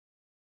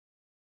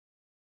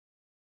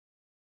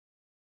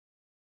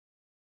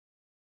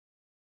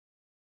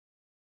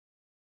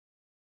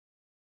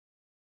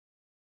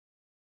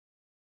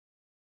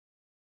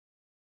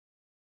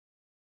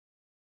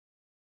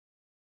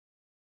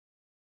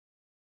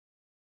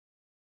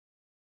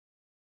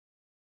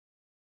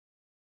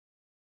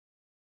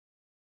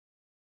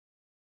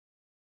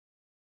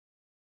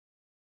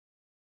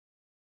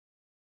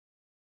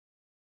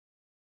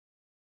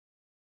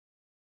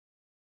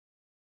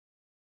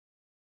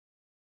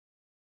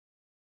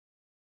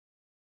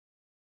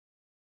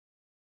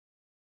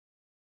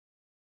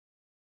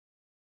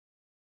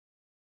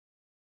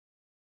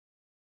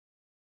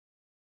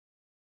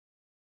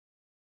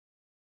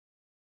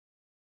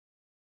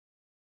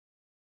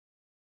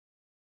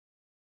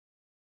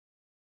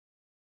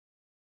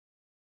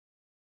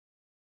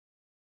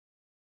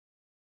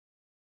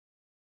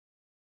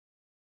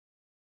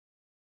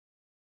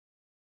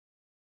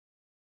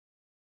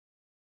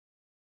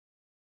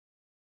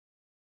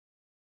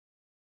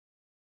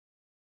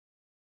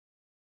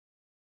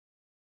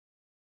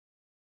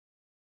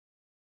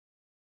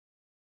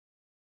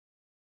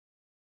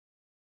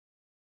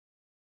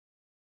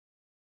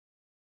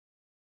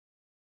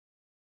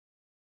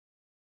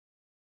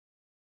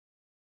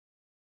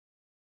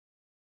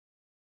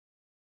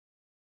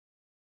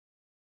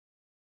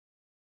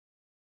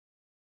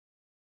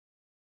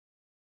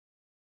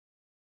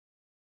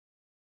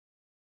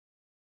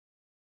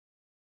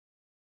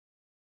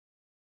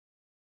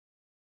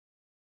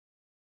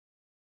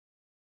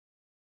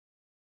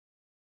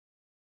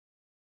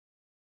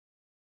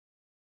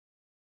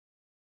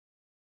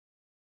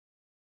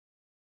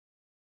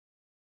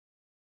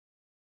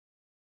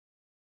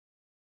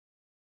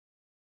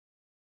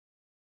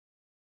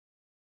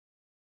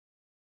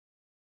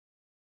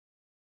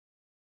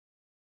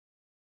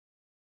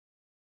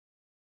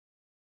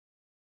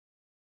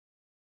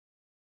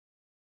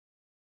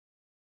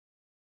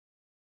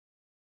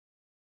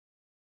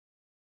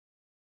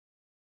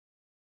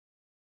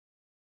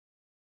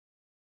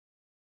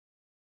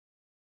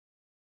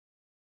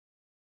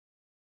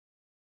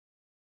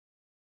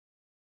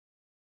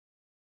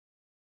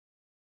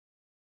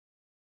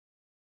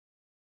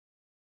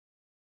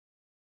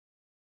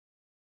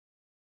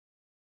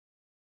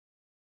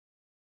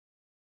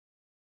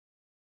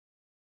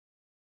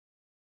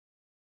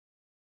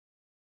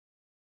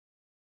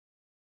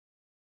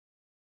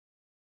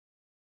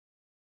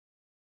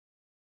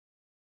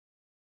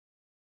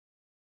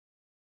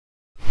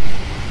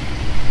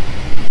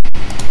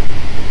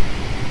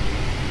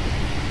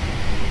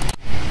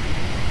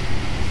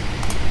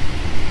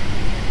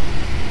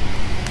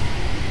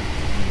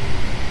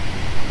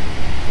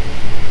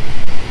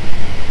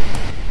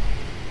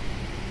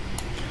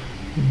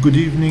Good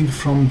evening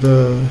from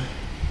the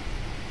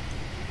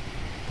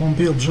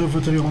Pompey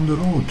Observatory on the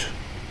road.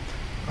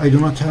 I do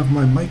not have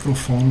my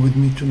microphone with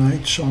me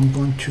tonight, so I'm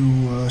going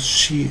to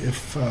see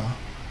if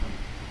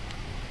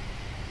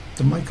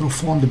the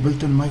microphone, the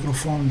built-in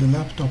microphone on the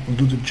laptop will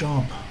do the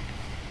job.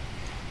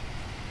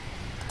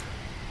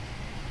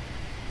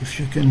 If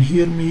you can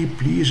hear me,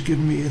 please give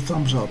me a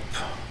thumbs up.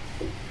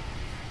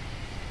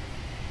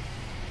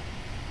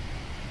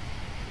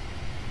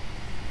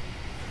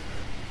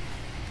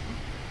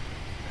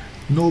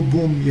 No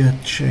boom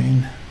yet,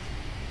 Shane.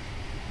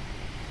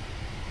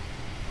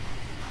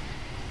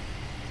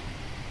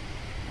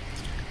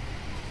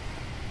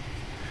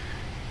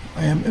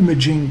 I am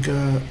imaging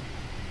the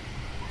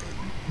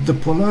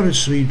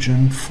Polaris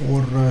region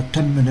for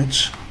 10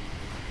 minutes,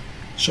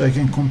 so I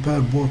can compare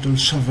Bortle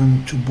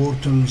 7 to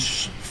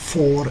Bortles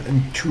 4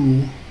 and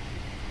 2,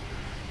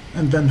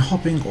 and then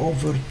hopping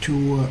over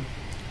to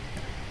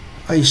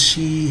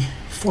IC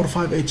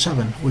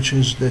 4587, which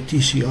is the T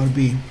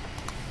CrB.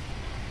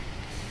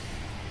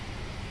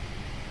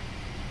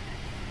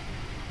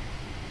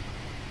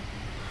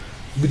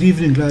 Good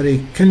evening,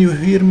 Larry. Can you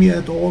hear me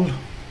at all?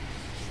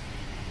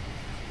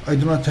 I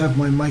do not have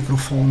my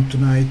microphone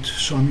tonight,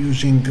 so I'm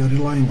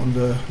relying on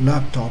the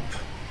laptop.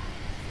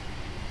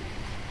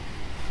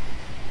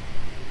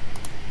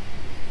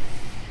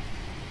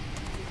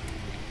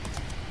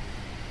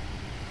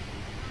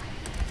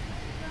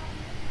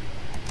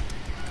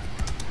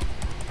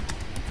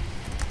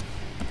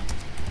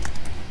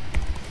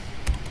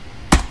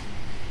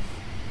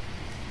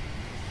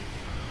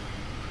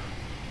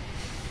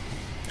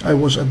 I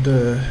was at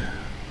the...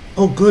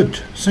 Oh, good.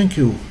 Thank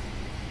you.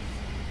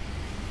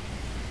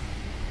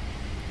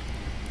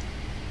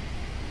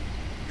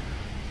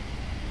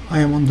 I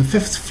am on the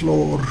 5th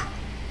floor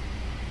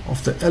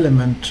of the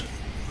Element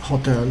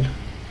Hotel,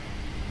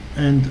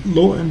 and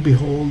lo and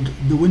behold,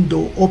 the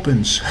window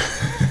opens.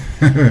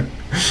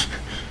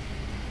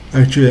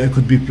 Actually, I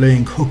could be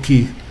playing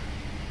hooky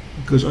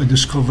because I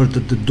discovered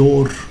that the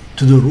door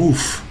to the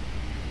roof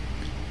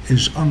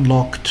is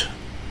unlocked,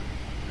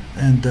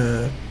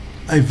 and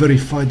I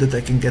verified that I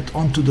can get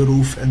onto the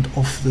roof and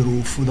off the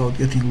roof without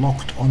getting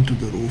locked onto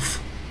the roof.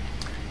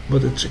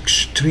 But it's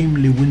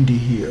extremely windy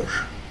here.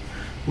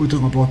 We're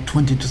talking about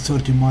 20 to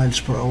 30 miles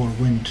per hour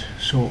wind,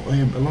 so I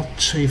am a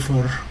lot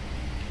safer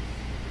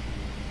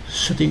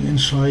sitting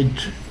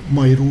inside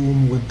my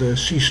room with the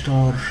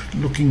Seestar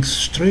looking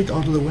straight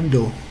out of the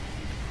window.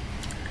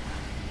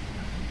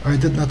 I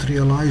did not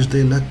realize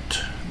they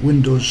let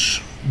windows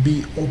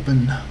be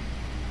open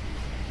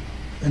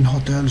in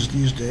hotels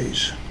these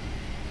days.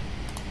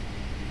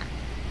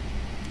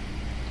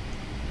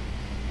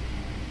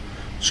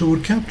 So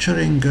we're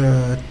capturing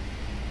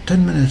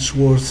 10 minutes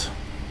worth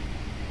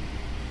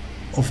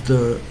of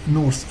the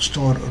North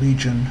Star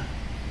region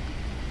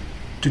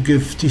to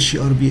give T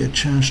CrB a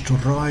chance to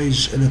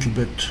rise a little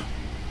bit.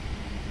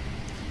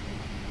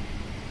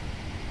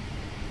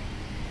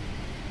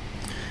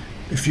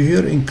 If you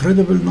hear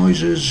incredible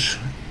noises,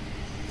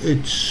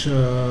 it's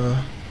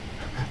the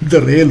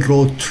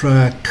railroad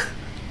track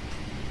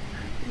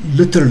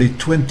literally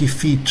 20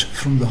 feet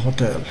from the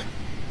hotel.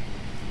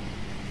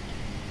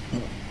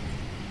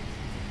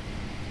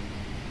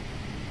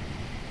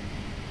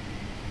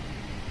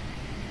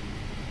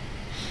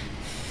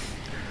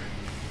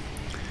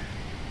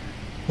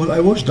 Well, I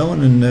was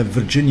down in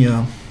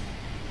Virginia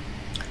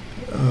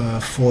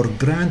for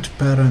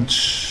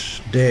Grandparents'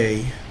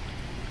 Day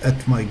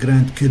at my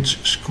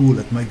grandkids' school,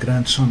 at my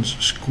grandson's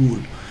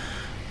school,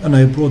 and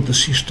I brought the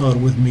Seestar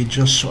with me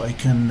just so I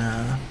can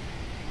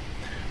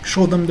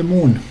show them the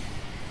moon.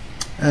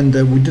 And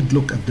we did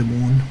look at the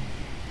moon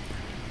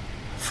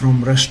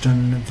from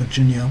Reston,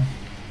 Virginia.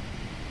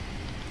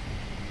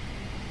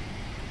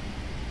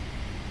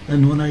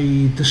 And when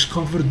I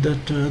discovered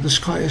that the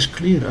sky is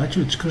clear,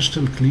 actually it's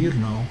crystal clear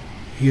now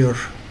here,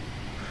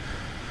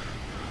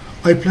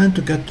 I plan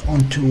to get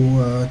onto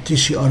T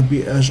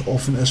CrB as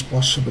often as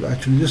possible.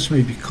 Actually, this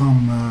may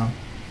become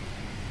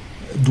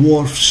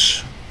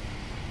Dwarf's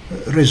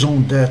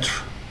raison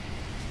d'etre.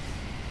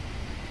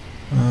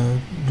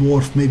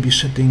 Dwarf may be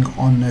sitting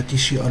on T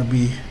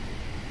CrB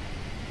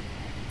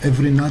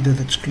every night that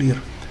it's clear.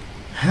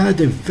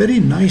 Had a very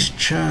nice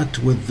chat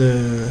with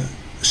the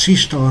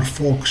Seestar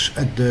folks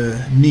at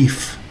the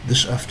NEF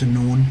this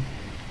afternoon.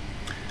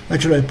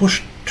 Actually, I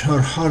pushed her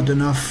hard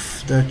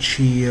enough that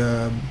she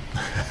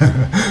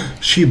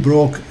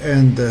broke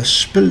and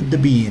spilled the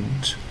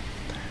beans.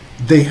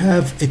 They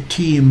have a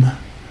team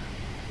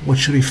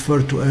which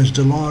referred to as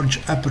the Large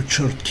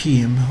Aperture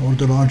Team or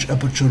the Large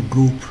Aperture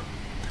Group,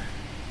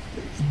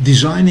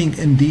 designing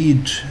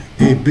indeed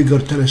a bigger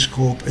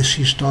telescope, a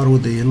Seestar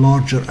with a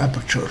larger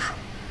aperture,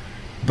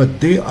 but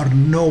they are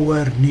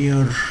nowhere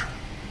near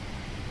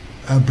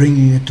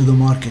bringing it to the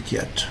market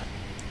yet.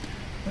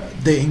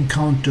 They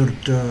encountered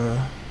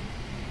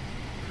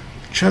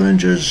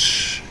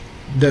challenges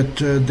that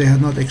they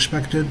had not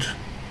expected,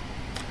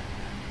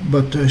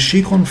 but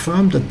she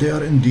confirmed that they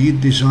are indeed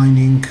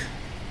designing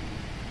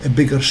a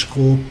bigger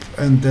scope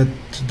and that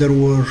there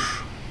were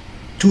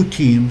two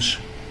teams,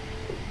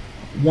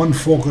 one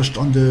focused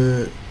on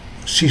the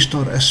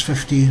Seestar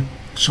S50,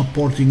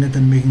 supporting it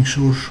and making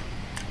sure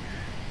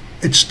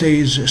it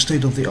stays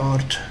state of the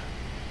art.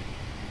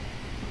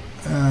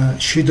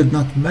 She did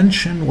not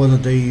mention whether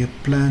they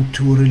plan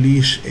to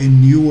release a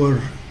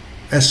newer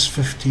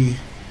S50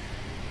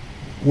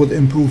 with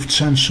improved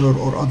sensor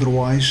or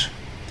otherwise,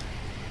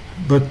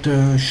 but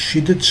she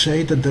did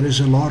say that there is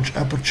a large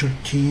aperture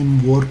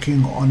team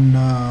working on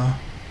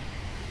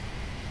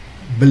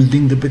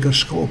building the bigger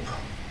scope.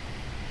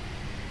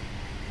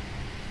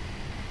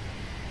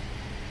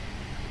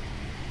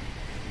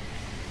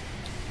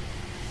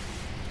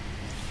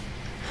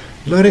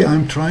 Larry,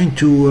 I'm trying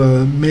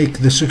to make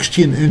the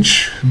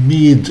 16-inch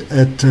mead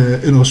at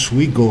in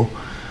Oswego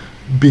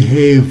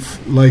behave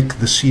like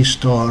the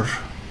Seestar.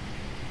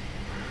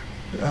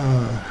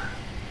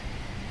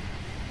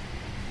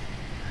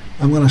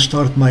 I'm going to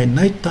start my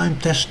nighttime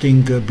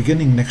testing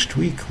beginning next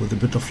week with a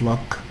bit of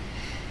luck.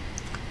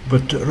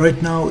 But right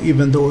now,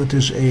 even though it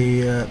is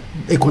a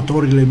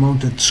equatorially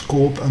mounted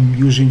scope, I'm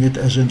using it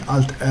as an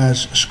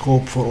alt-az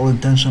scope for all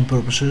intents and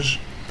purposes.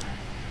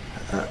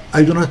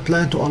 I do not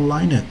plan to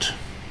align it.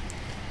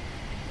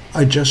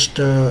 I just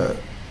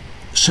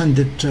send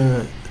it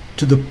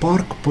to the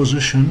park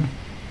position,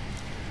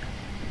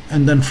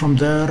 and then from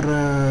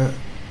there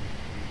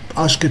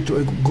ask it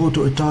to go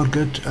to a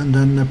target, and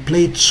then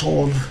plate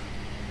solve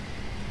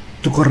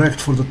to correct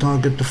for the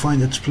target to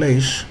find its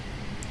place.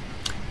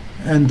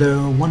 And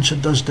once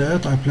it does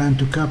that, I plan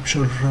to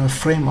capture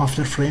frame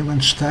after frame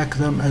and stack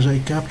them as I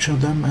capture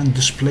them and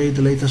display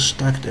the latest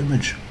stacked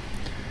image.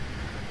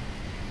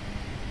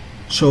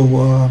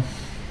 So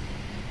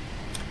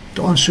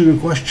to answer your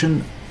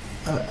question,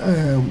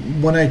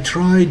 when I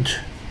tried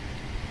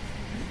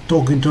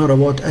talking to her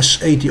about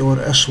S80 or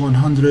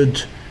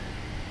S100,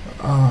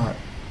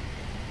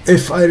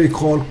 if I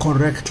recall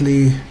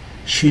correctly,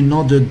 she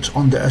nodded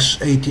on the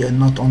S80 and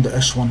not on the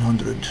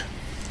S100.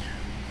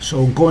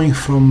 So going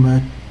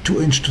from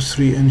 2-inch to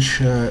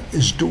 3-inch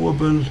is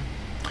doable,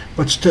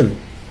 but still.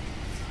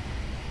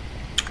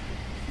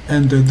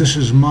 And this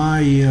is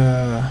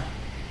my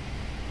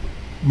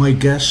my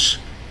guess.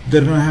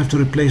 They're going to have to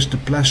replace the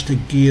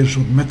plastic gears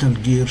with metal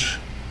gears.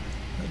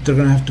 They're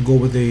going to have to go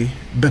with a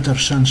better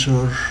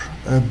sensor,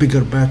 a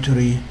bigger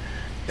battery.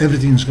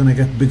 Everything's going to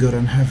get bigger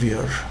and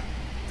heavier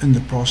in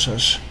the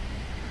process.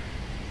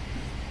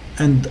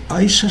 And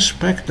I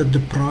suspect that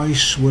the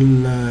price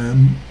will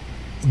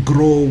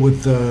grow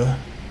with the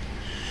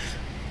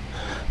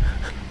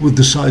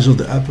size of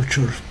the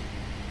aperture.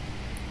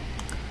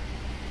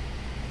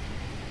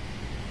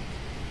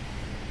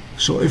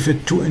 So if a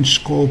 2-inch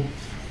scope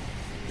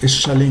is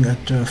selling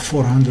at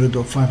 $400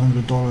 or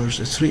 $500,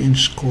 a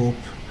 3-inch scope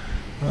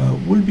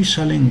will be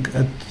selling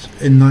at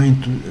a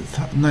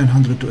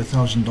 $900 to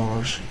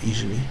 $1,000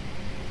 easily.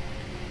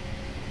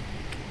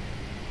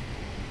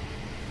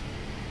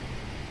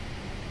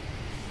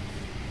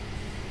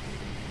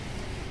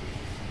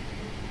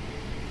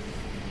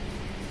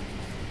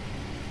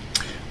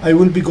 I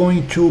will be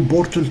going to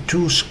Bortle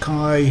 2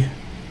 Sky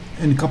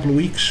in a couple of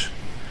weeks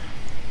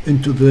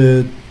into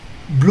the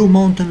Blue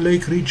Mountain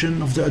Lake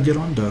region of the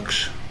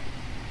Adirondacks,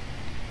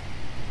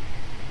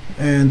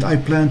 and I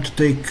plan to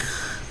take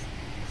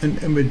an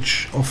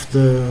image of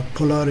the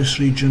Polaris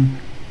region.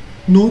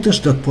 Notice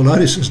that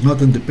Polaris is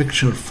not in the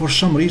picture. For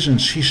some reason,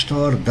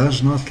 Seestar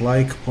does not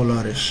like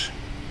Polaris.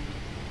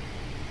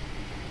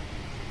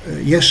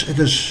 Yes, it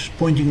is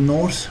pointing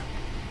north,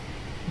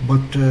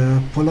 but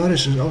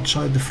Polaris is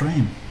outside the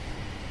frame.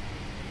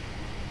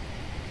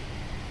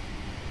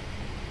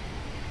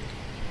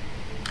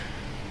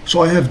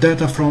 So I have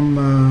data from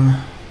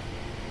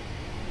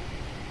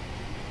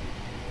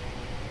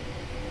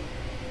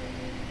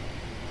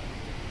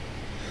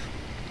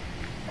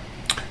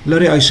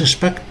Larry, I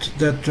suspect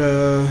that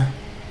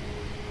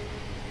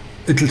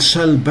it'll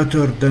sell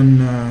better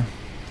than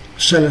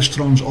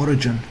Celestron's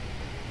Origin.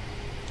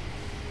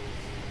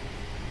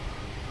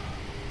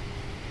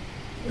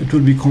 It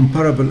will be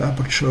comparable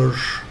aperture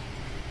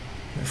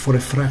for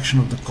a fraction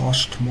of the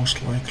cost,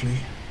 most likely.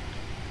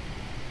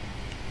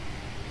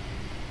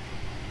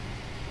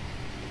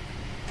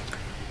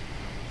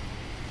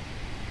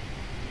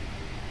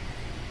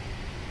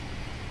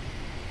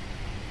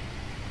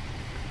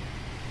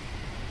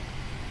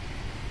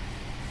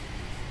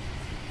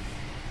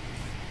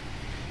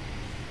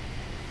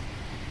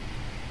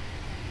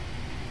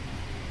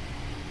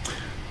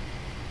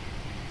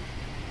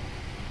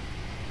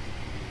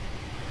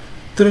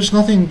 There is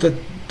nothing that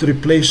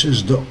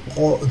replaces the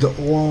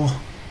awe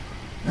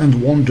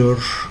and wonder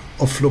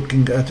of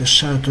looking at a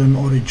Saturn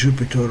or a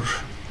Jupiter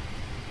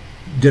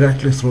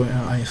directly through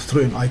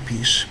an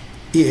eyepiece.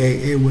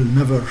 EAA will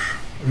never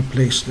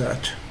replace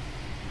that.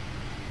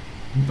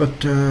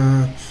 But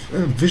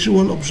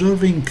visual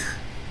observing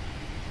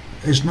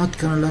is not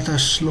going to let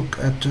us look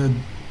at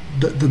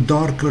the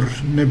darker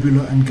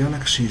nebula and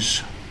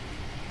galaxies.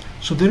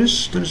 So there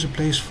is a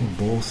place for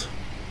both.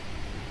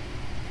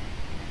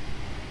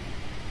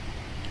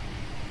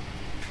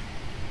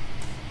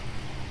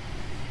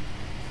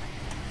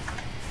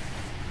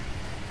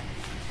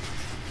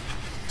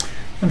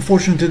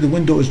 Unfortunately, the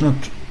window is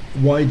not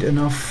wide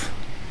enough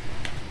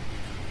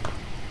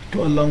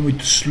to allow me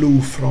to slew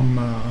from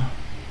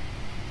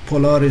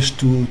Polaris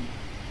to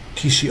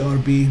T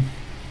CrB.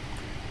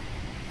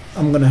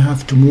 I'm gonna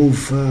have to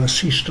move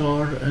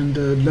Seestar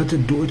and let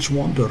it do its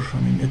wonder. I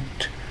mean,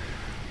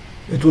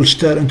 it will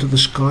stare into the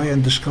sky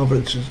and discover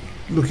it's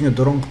looking at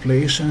the wrong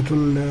place, and it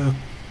will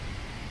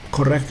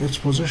correct its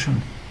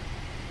position.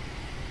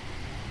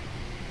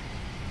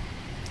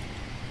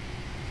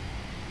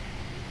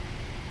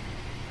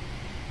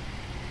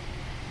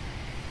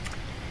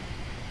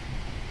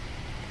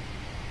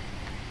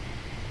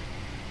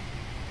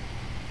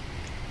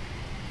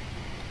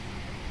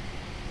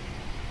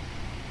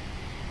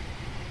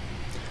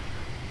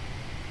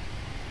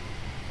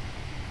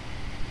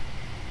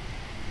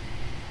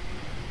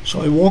 So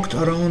I walked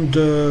around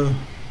the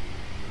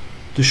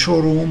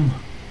showroom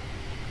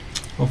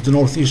of the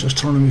Northeast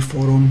Astronomy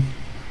Forum,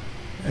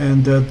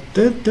 and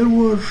there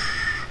were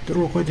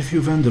quite a few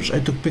vendors. I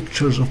took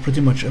pictures of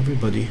pretty much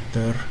everybody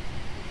there.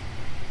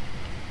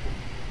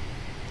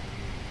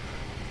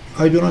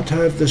 I do not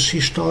have the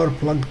Seestar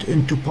plugged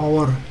into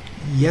power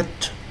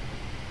yet.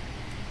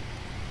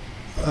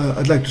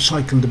 I'd like to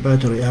cycle the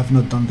battery. I have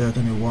not done that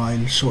in a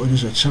while, so it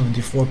is at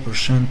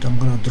 74%. I'm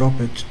gonna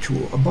drop it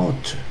to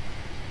about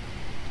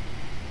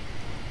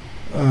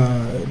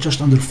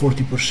just under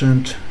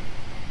 40%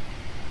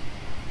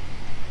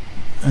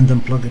 and then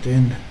plug it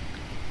in.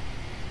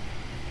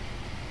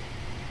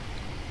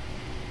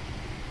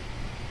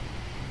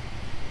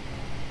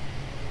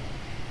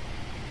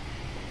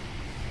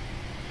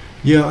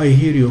 Yeah, I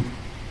hear you.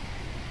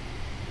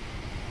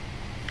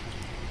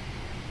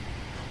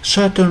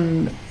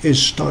 Saturn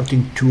is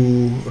starting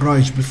to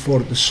rise before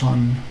the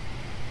sun.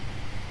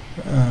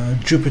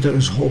 Jupiter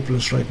is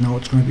hopeless right now.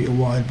 It's going to be a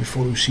while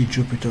before we see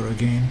Jupiter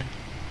again.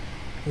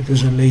 It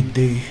is a late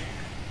day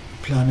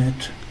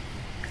planet.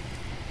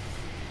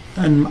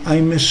 And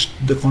I missed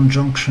the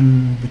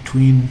conjunction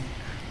between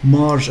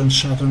Mars and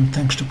Saturn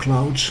thanks to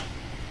clouds.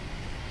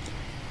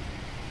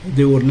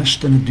 They were less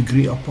than a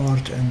degree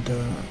apart, and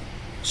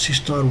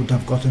Seestar would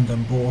have gotten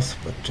them both,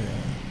 but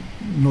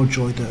no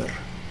joy there.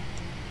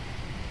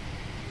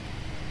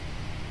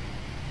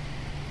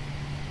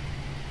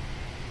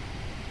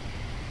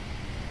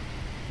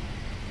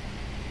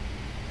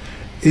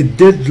 It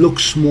did look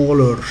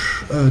smaller.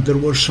 There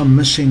were some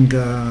missing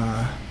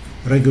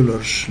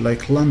regulars,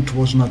 like Lunt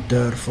was not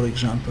there, for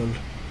example.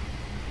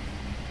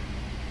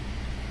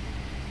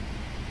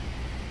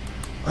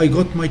 I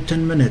got my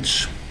 10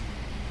 minutes.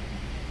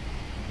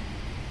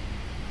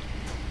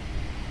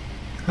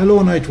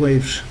 Hello, Night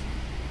Waves.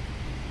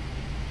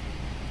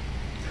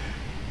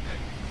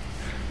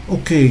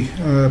 Okay,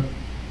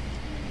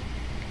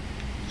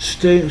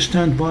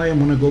 stand by. I'm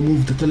gonna go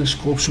move the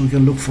telescope so we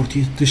can look for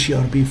T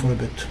CrB for a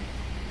bit.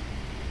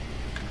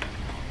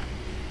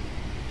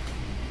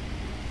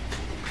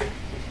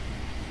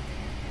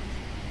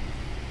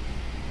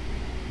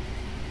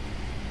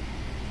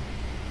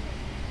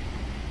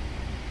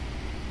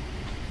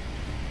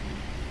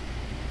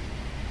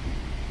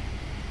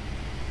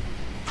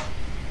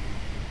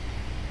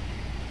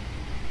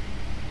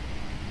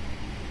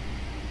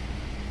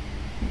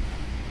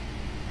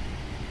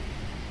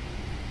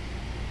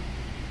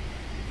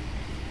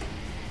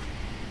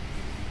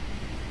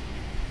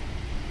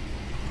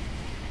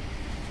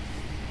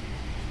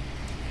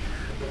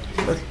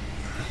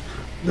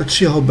 Let's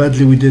see how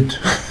badly we did.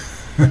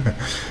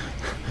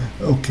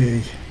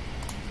 Okay.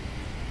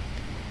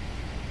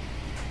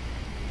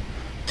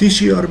 T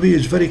CrB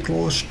is very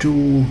close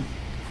to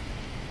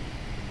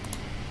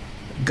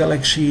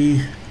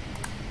galaxy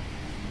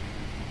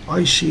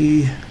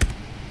IC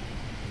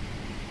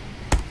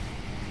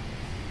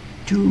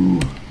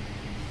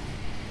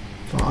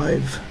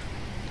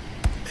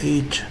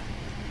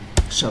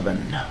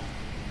 2587.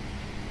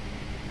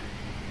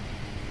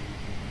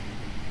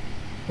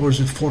 Or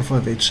is it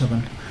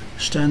 4587?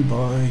 Stand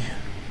by.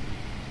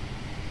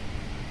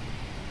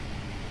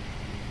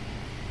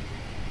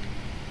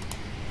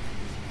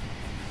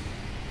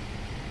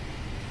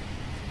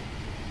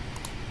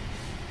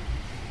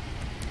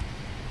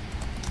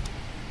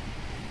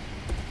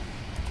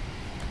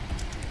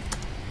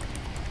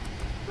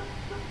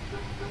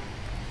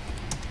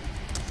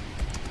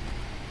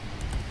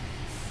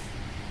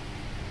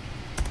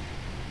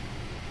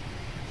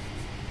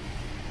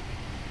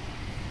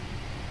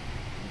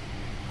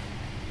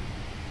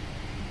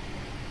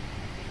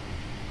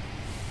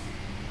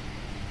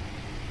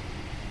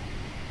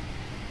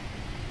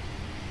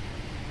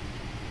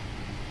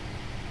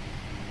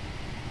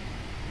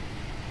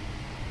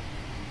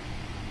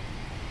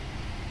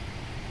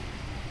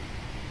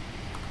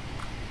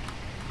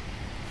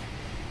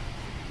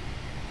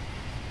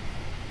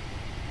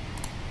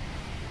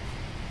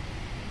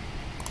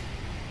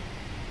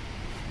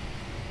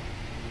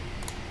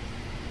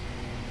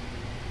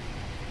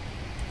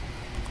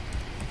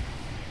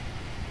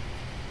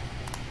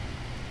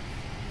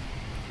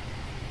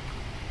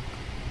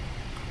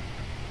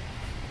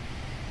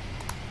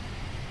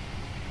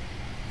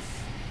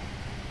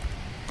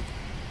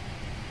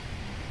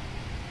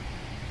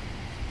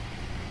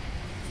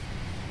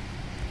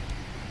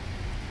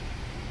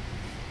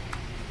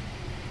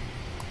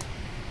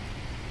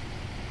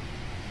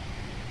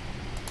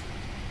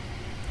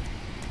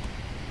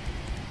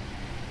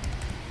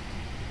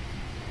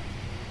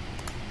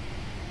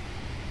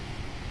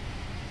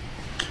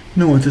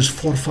 No, it is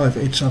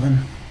 4587.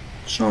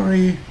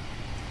 Sorry.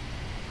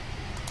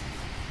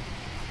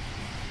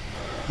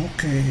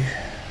 Okay.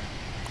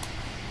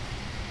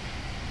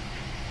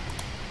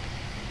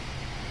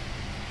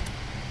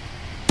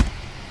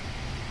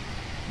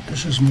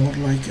 This is more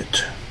like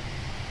it.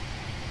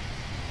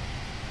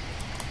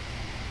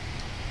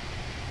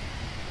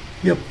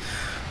 Yep,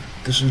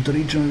 this is the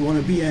region we want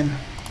to be in.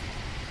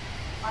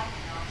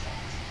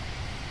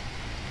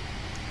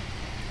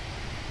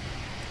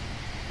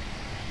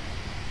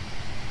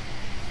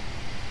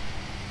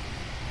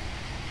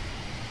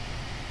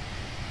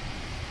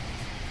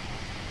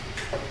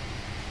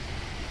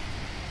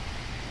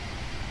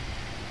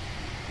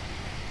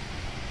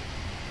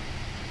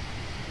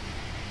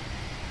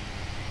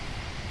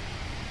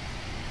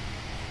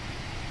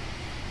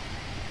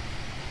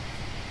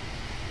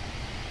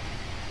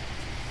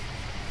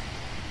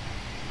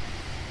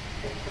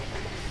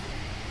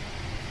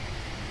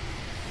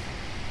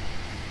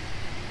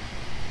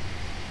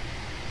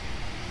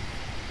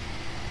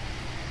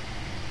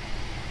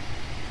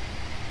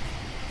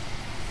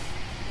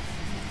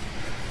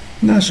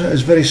 NASA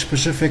is very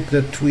specific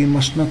that we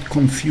must not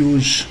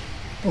confuse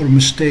or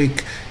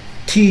mistake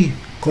T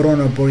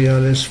Coronae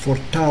Borealis for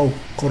Tau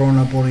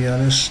Coronae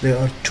Borealis. They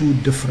are two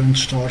different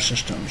star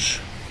systems.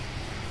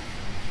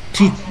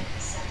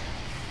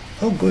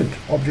 Oh good,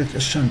 object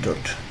is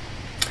centered.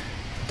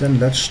 Then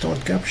let's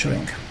start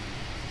capturing.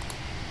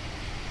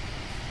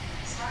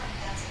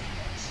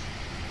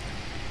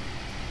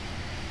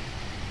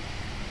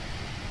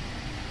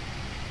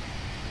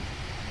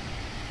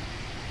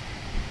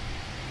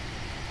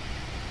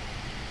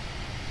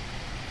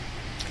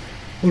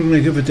 We're going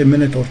to give it a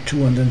minute or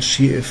two and then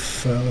see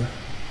if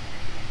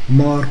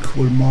Mark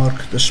will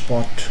mark the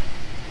spot.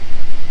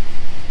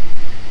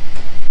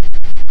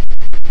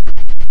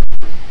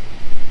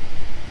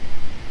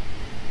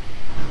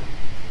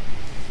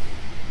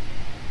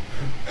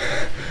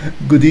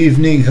 Good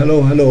evening,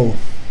 hello, hello.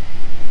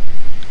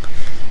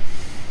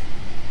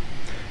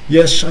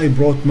 Yes, I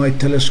brought my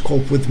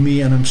telescope with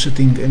me and I'm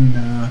sitting in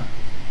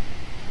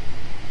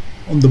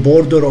on the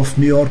border of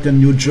New York and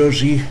New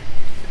Jersey,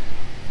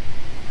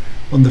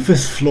 on the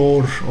 5th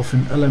floor of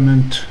an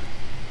Element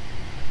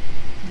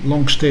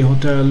long stay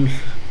hotel,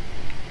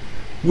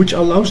 which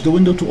allows the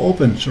window to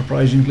open,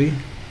 surprisingly.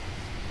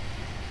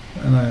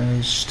 And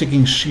I'm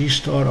sticking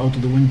Seestar out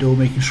of the window,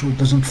 making sure it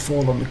doesn't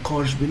fall on the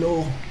cars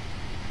below.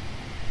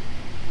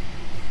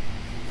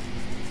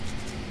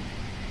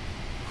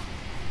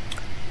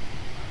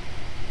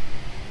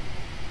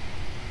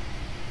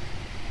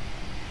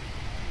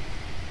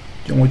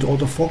 Do you want me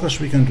to autofocus?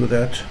 We can do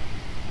that.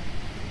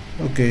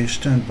 Okay,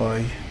 stand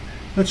by.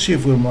 Let's see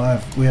if we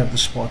have the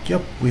spot.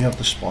 Yep, we have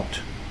the spot.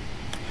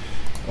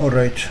 All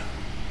right.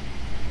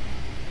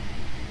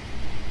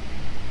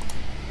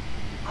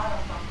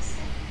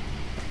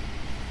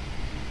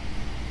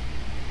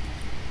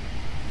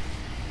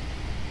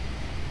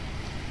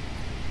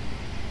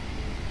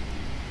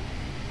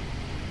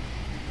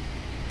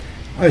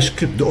 I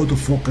skipped the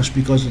autofocus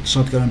because it's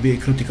not going to be a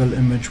critical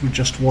image. We're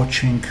just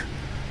watching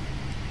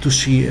to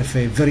see if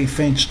a very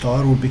faint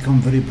star will become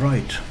very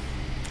bright.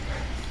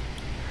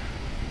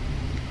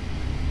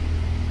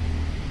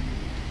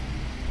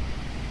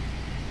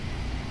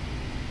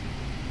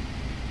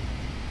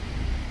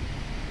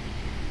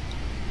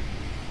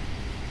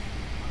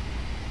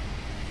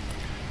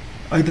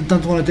 I did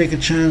not want to take a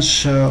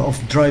chance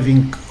of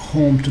driving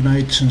home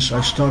tonight, since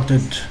I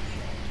started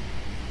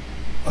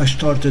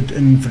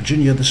in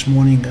Virginia this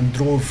morning and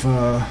drove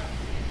a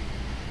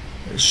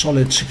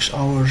solid 6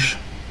 hours.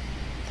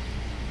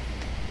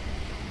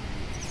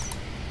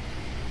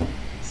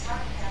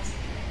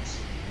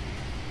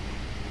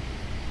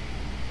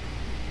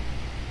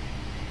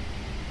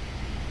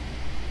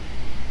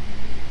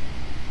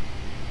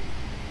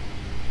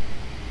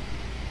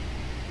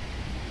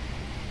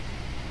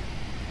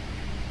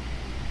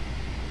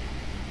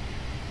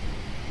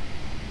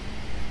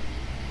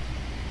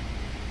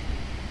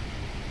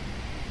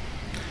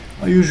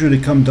 I usually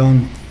come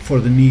down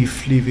for the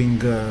NEF, leaving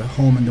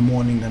home in the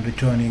morning and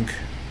returning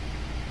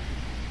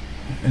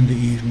in the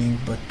evening,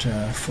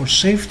 but for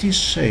safety's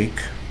sake,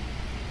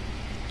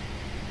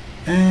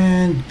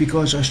 and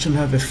because I still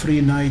have a free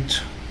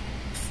night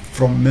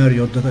from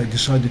Marriott that I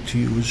decided to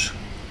use,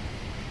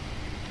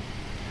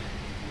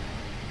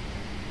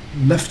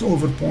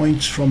 leftover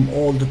points from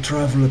all the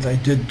travel that I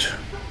did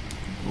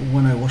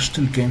when I was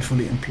still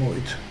gainfully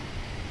employed.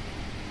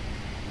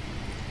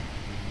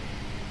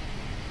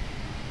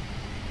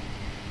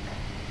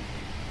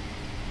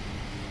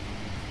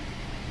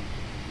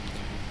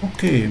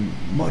 Okay,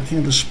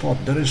 marking the spot,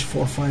 there is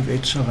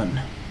 4587.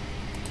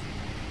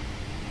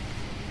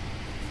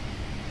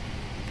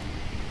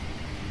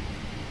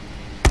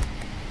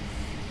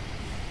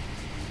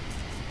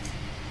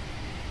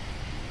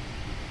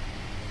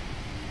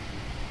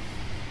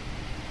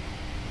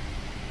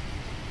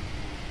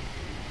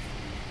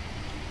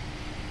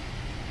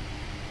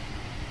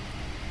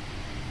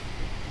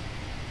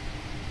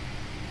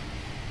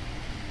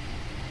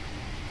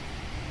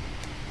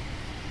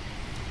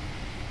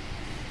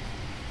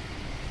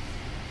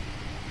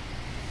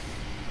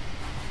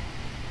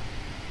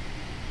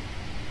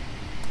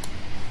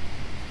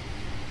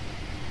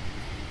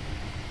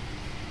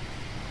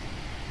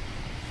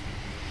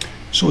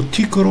 So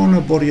T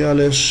Coronae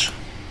Borealis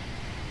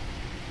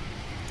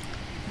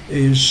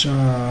is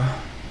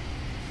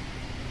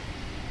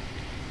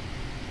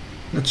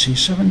let's see,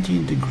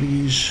 17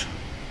 degrees.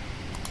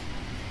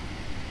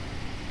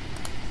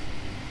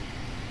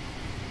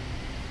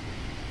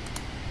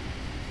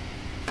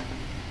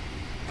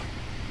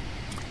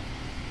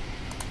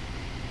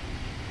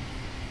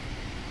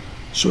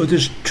 So it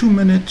is 2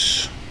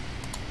 minutes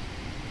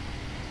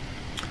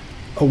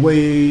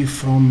away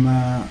from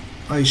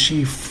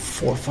IC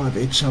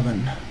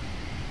 4587.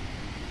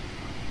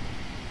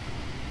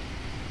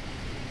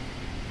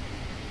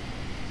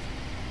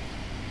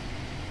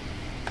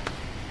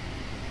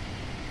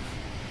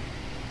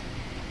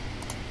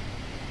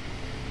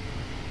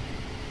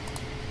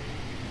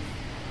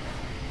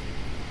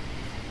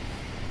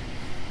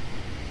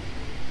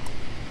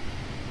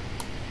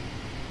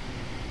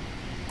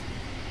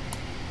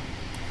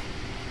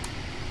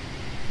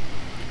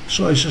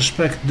 So I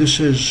suspect this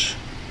is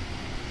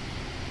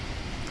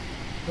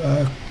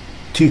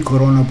T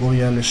Coronae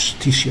Borealis,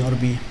 T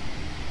CrB.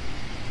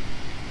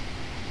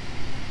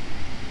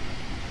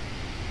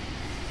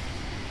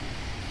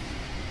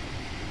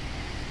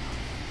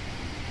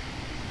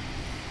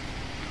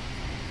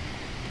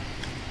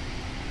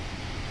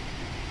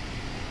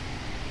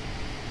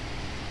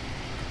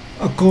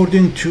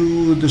 According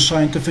to the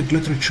scientific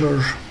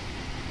literature,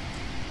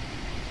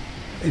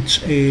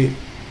 it's a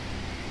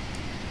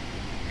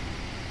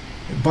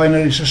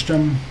binary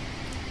system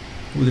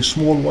with a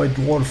small white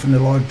dwarf and a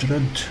large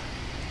red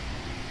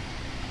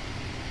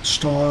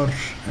star,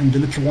 and the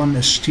little one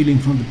is stealing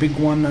from the big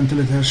one until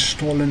it has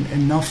stolen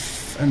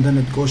enough, and then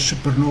it goes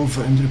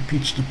supernova and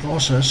repeats the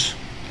process.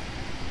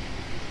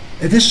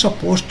 It is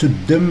supposed to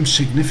dim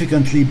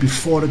significantly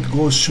before it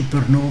goes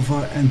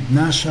supernova, and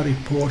NASA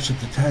reports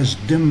that it has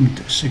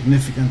dimmed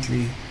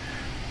significantly.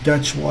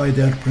 That's why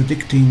they're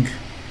predicting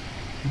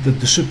that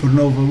the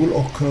supernova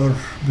will occur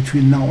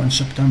between now and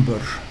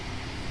September.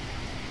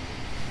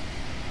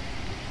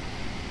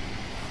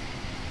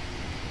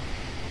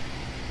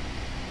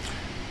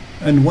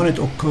 And when it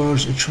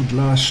occurs, it should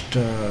last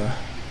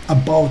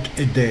about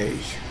a day,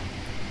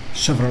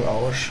 several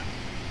hours.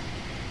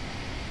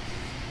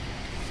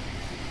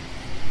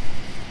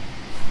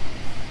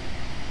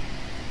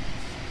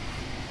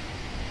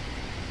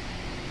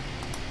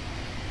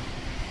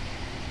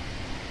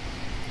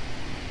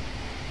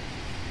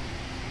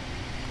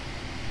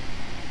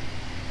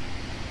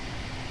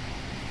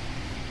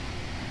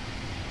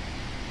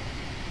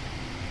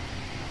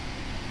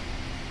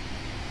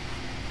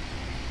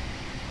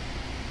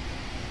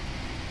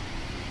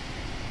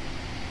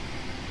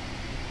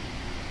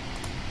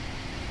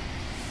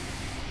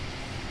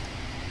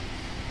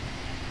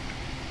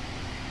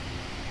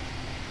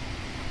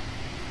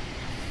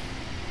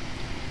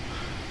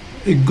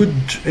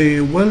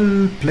 A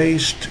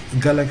well-placed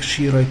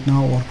galaxy right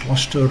now, or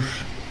cluster,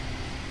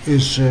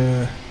 is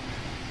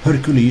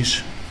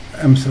Hercules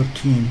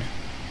M13.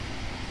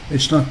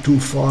 It's not too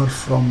far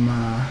from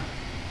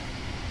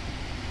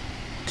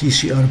T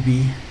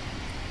CrB.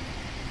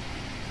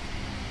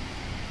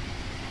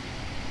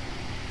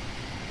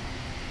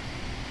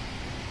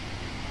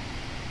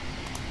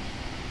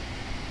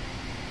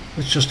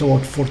 It's just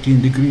about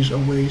 14 degrees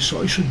away,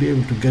 so I should be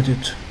able to get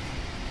it.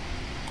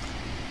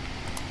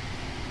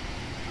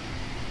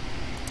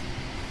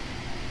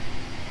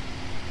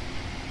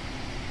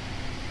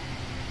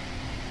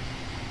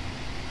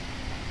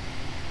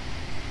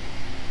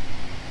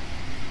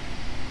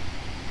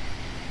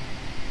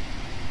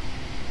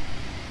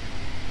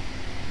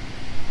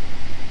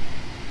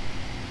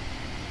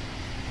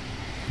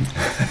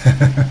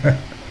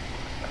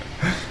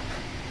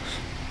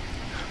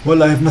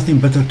 Well, I have nothing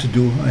better to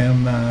do. I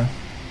am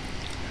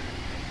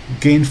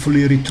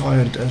gainfully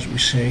retired, as we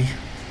say,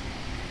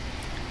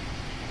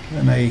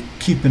 and I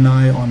keep an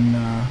eye on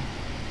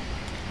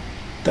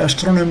the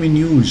astronomy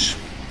news.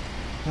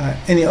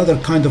 Any other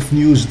kind of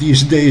news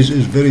these days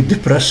is very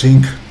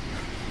depressing.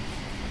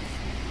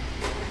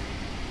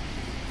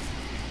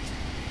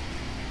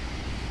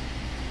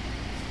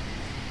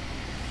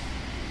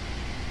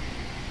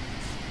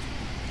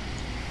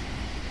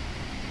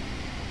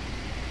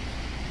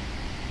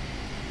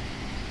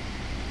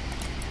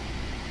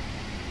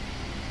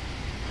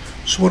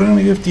 So we're going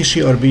to give T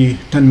CrB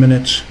 10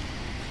 minutes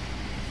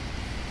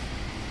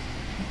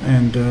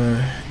and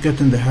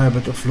get in the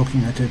habit of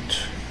looking at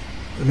it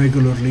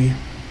regularly.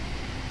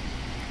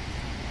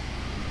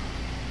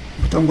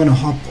 But I'm going to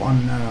hop on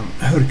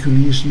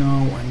Hercules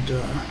now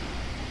and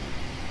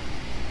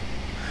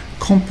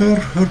compare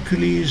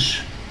Hercules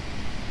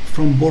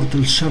from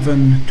Bortle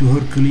 7 to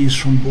Hercules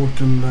from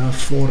Bortle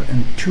 4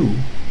 and 2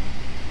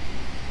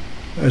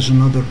 as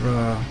another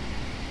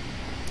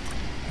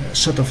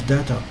set of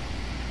data.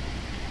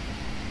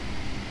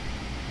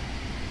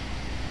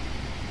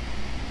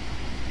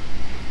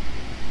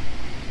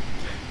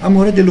 I'm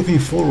already looking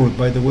forward,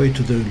 by the way,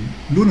 to the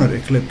lunar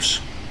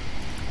eclipse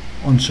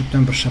on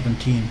September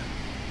 17.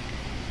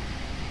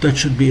 That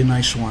should be a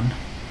nice one.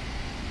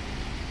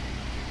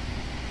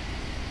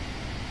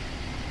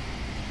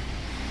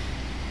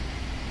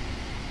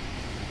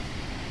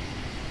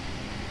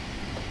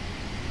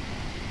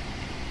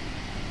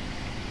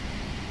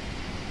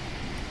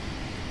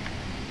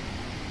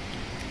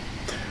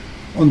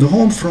 On the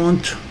home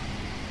front,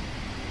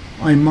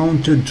 I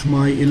mounted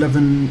my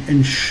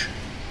 11-inch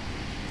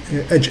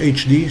Edge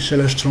HD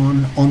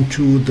Celestron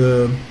onto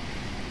the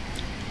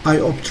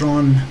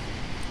Ioptron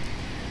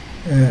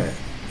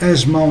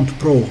ASMount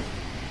Pro.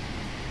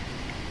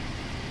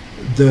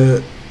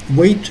 The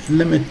weight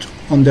limit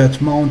on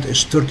that mount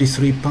is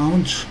 33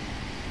 pounds.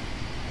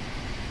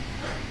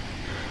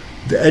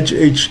 The Edge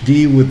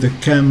HD with the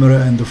camera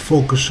and the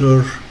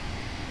focuser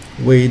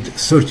weighed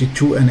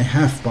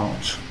 32.5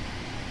 pounds.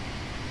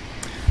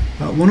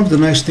 One of the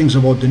nice things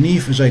about the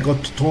NEAF is I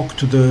got to talk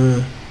to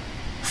the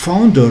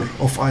founder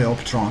of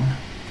Ioptron,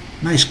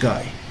 nice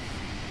guy,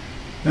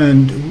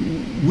 and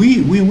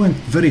we went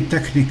very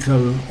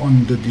technical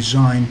on the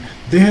design.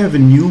 They have a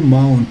new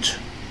mount,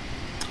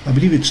 I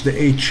believe it's the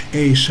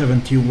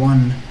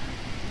HA71,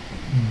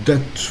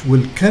 that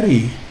will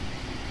carry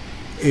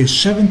a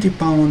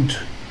 70-pound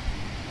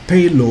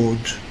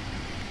payload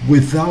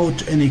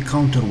without any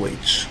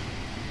counterweights.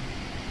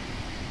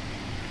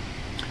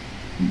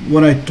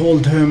 When I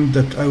told him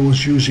that I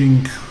was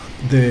using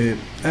the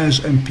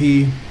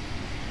ASMP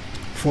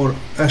for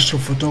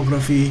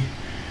astrophotography,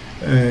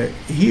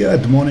 he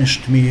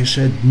admonished me. He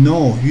said,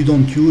 no, you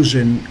don't use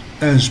an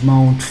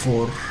ASMount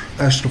for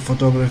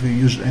astrophotography, you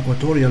use an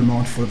equatorial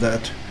mount for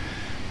that.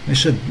 I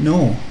said,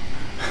 no,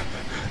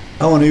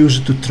 I want to use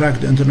it to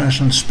track the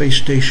International Space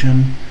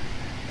Station,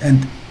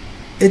 and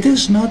it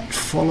is not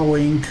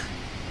following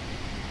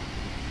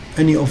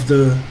any of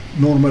the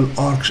normal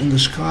arcs in the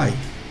sky.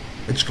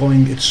 It's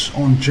going its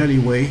own jolly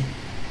way,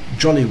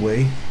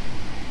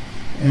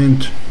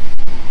 and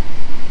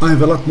I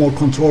have a lot more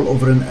control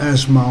over an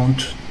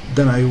ASMount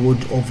than I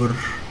would over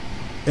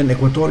an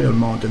equatorial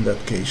mount in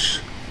that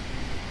case.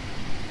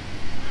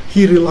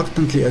 He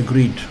reluctantly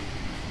agreed.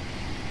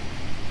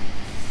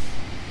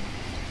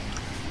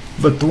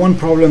 But the one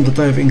problem that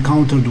I have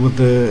encountered with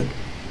the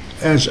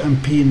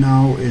ASMP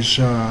now is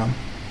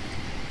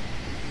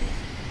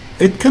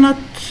it cannot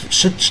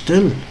sit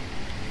still.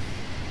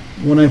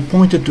 When I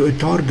point it to a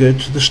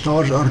target, the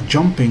stars are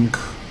jumping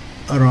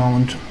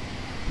around.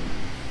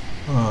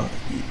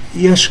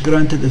 Yes,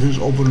 granted, it is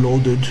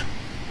overloaded,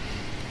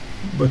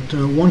 but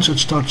once it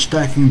starts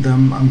stacking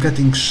them, I'm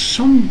getting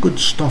some good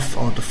stuff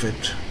out of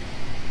it.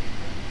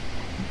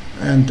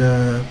 And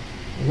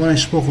when I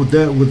spoke with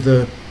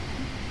the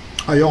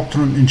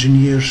Ioptron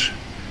engineers,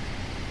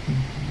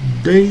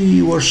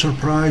 they were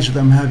surprised that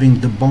I'm having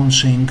the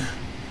bouncing,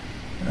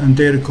 and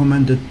they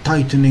recommended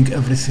tightening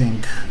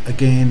everything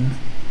again,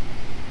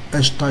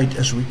 as tight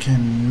as we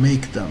can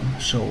make them.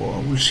 So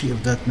we'll see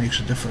if that makes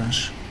a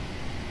difference.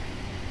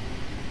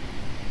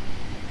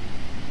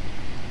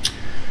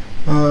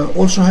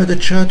 Also had a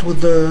chat with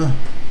the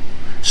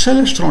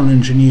Celestron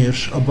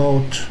engineers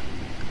about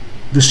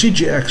the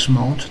CGX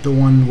mount, the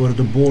one where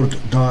the board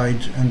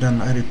died and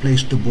then I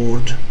replaced the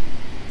board.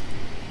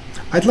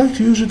 I'd like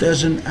to use it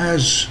as an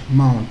AS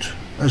mount,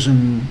 as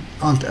an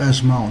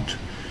alt-AS mount,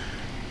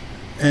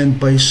 and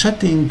by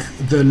setting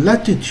the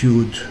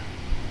latitude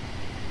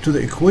to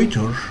the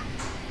equator,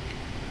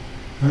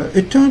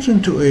 it turns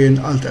into an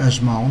alt-AS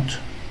mount.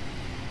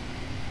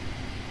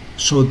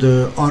 So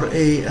the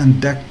RA and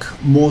deck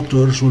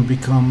motors will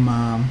become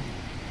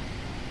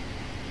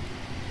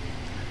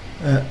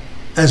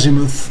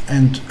azimuth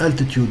and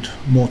altitude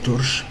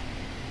motors,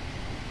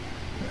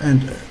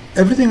 and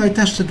everything I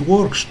tested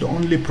works. The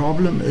only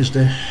problem is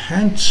the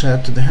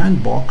handset, the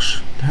hand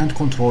box, the hand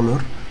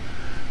controller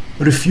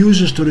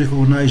refuses to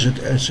recognize it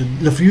as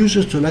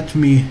refuses to let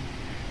me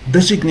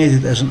designate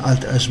it as an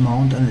alt-AS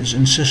mount, and is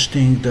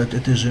insisting that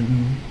it is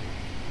an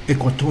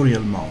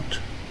equatorial mount.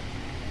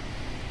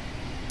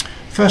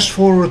 Fast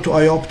forward to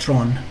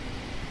Ioptron,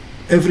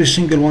 every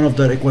single one of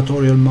their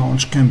equatorial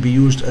mounts can be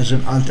used as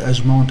an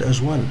alt-AS mount as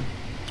well.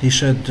 He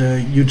said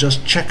you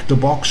just check the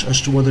box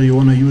as to whether you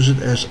want to use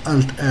it as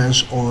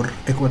alt-AS or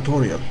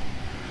equatorial.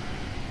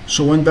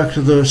 So went back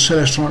to the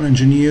Celestron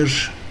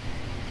engineers,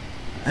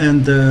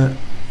 and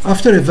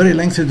after a very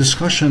lengthy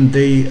discussion,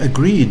 they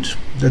agreed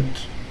that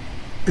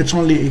it's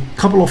only a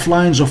couple of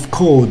lines of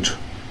code,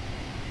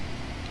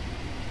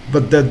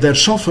 but that their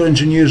software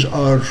engineers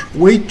are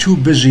way too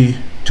busy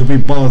to be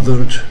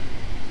bothered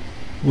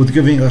with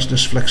giving us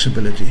this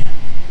flexibility.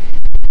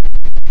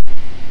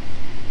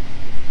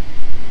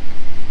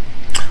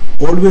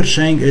 All we're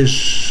saying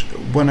is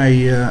when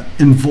I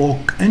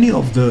invoke any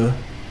of the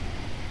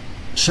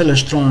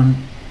Celestron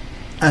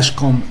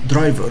ASCOM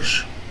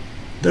drivers,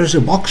 there's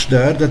a box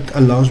there that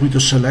allows me to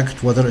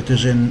select whether it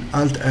is an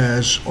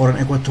alt-AS or an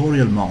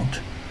equatorial mount,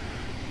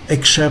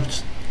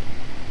 except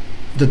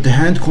that the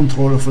hand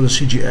controller for the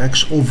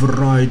CGX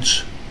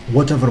overrides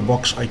whatever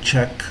box I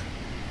check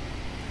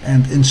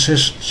and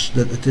insists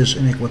that it is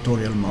an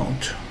equatorial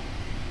mount.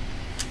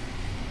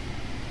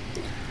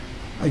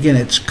 Again,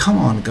 it's come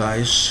on,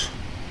 guys.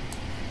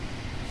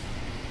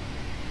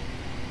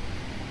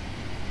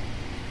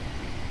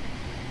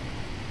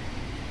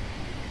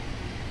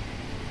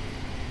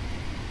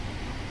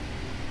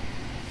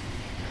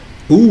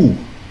 Ooh,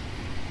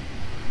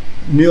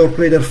 New York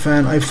Raider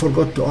fan, I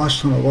forgot to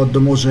ask him about the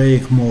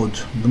mosaic mode,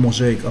 the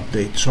mosaic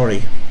update,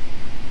 sorry.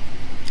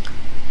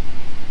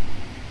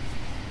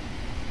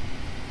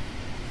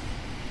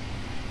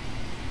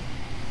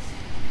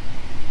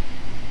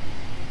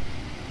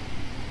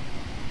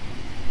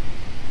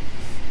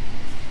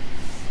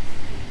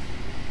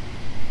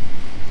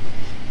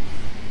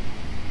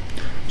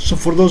 So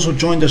for those who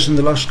joined us in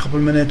the last couple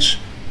minutes,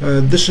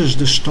 this is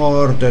the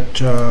star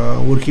that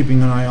we're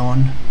keeping an eye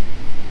on,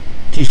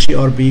 T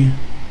CrB.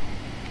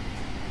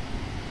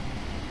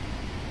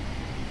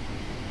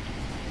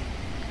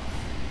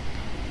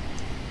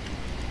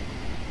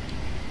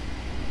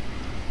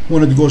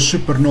 When it goes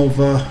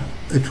supernova,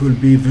 it will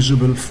be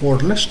visible for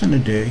less than a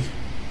day,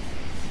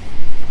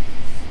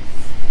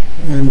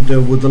 and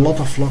with a lot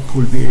of luck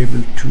we'll be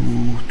able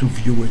to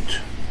view it.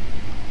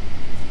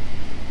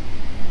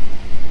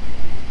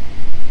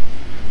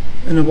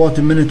 In about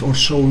a minute or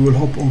so we will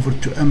hop over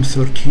to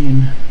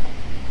M13,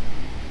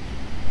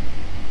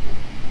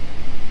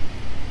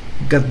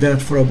 get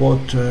that for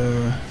about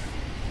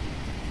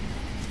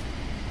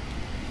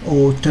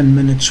 10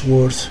 minutes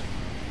worth,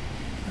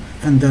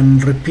 and then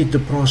repeat the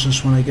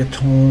process when I get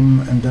home,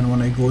 and then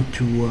when I go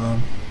to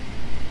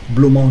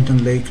Blue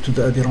Mountain Lake, to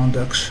the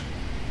Adirondacks.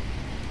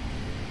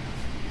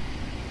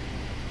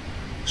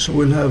 So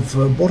we'll have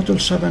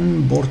Bortle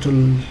 7,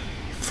 Bortle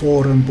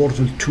 4 and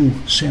Bortle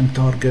 2, same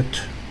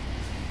target.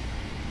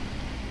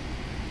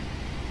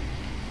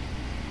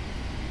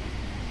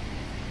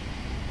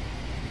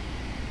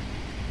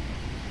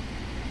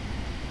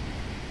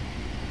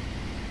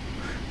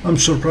 I'm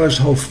surprised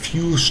how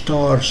few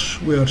stars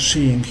we are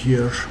seeing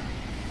here.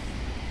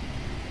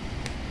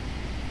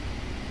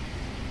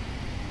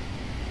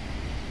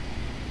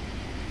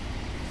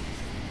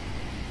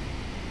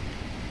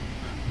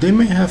 They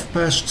may have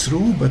passed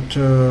through, but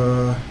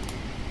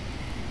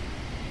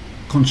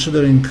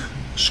considering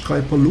sky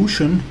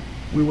pollution,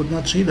 we would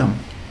not see them.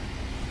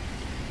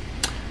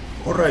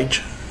 All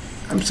right,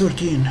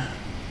 M13.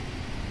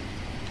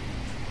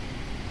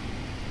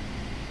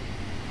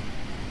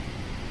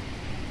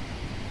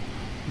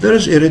 There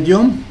is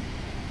Iridium.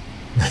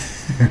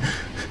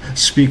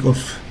 Speak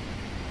of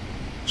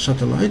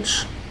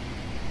satellites.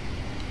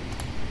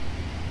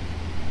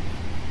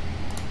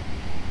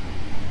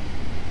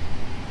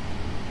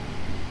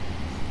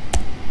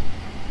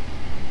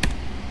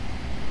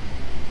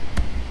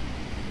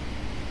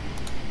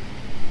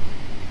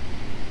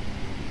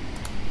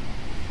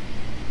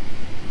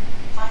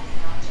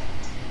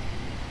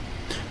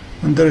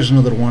 And there is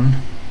another one.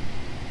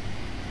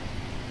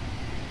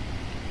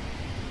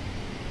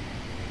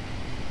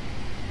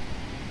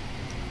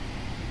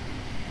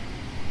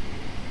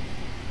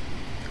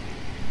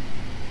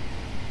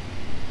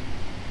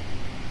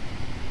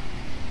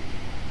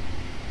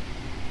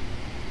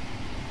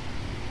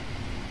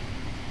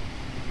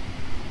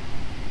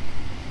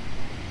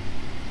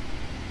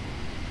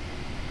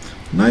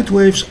 Night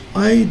waves,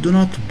 I do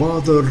not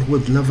bother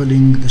with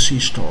leveling the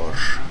Seestar.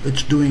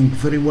 It's doing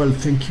very well,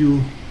 thank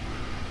you.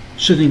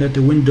 Sitting at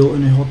the window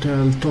in a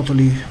hotel,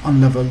 totally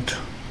unleveled.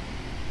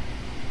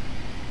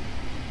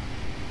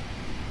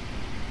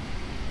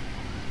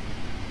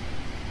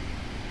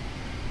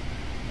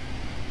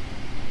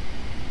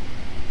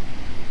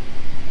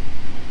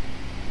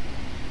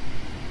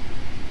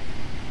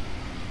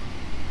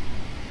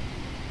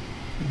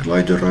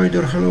 Glider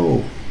Rider,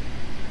 hello.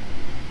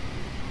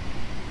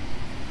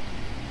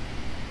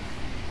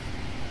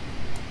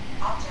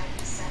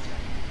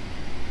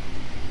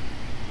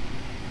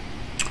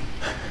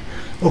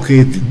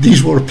 Okay,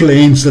 these were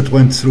planes that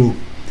went through.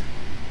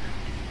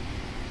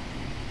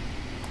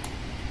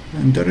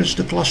 And there is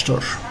the cluster.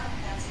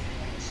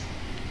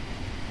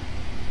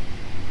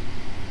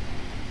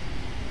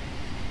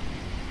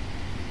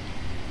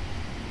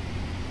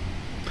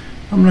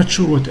 I'm not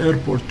sure what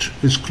airport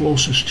is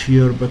closest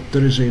here, but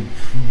there is a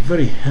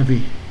very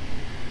heavy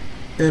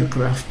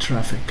aircraft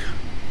traffic.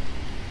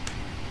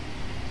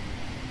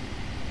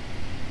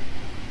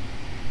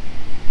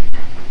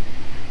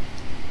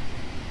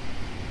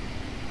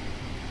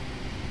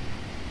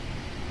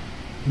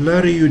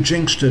 Larry, you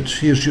jinxed it.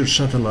 Here's your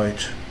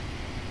satellite.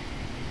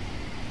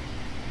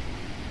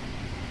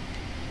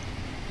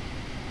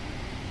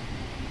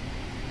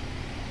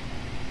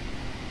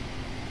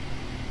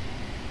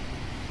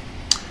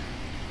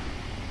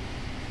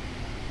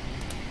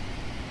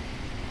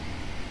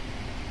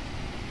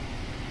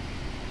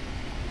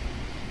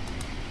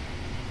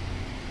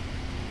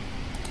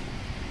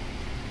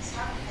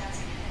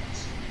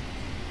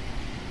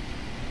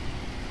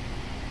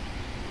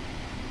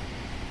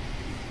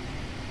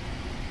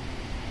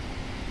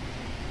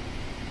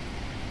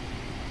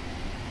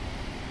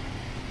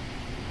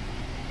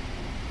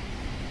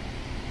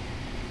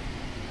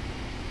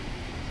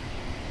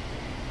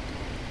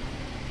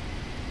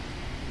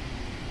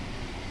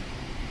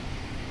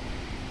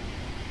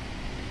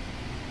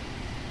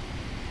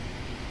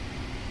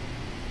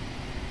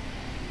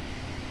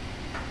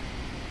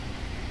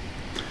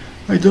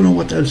 I don't know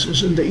what else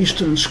is in the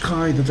eastern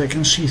sky that I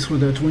can see through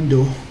that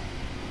window.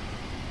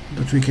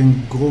 that we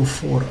can go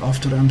for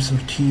after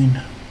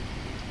M13.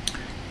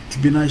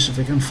 It'd be nice if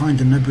I can find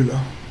a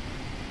nebula.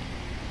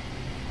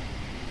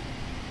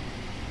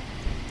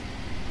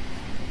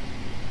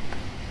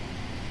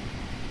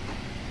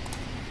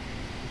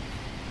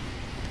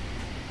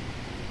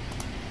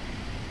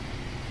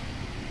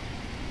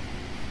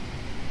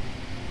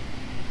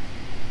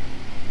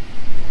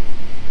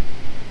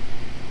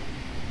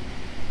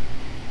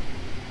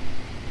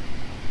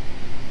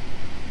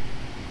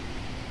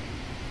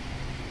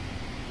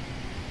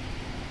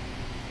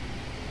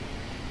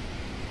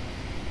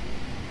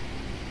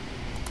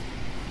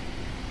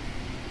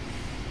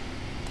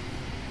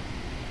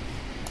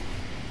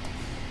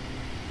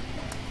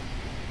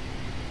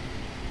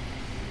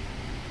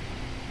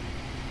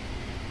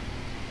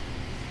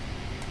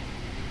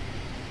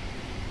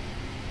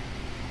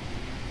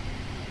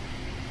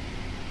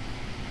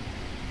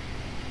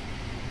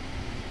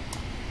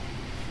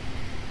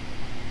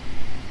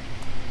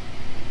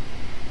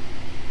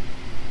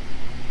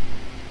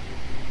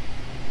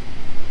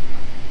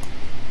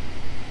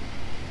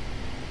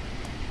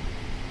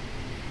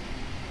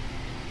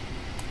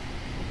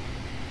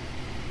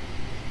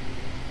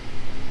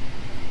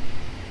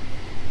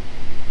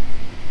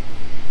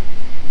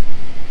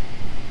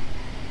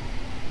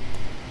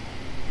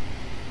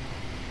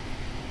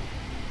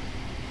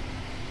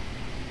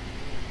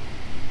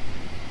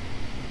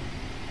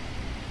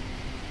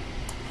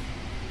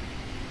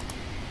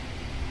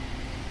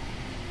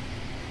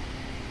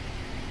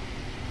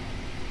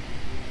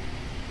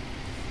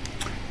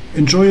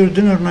 Enjoy your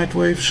dinner, night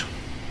waves.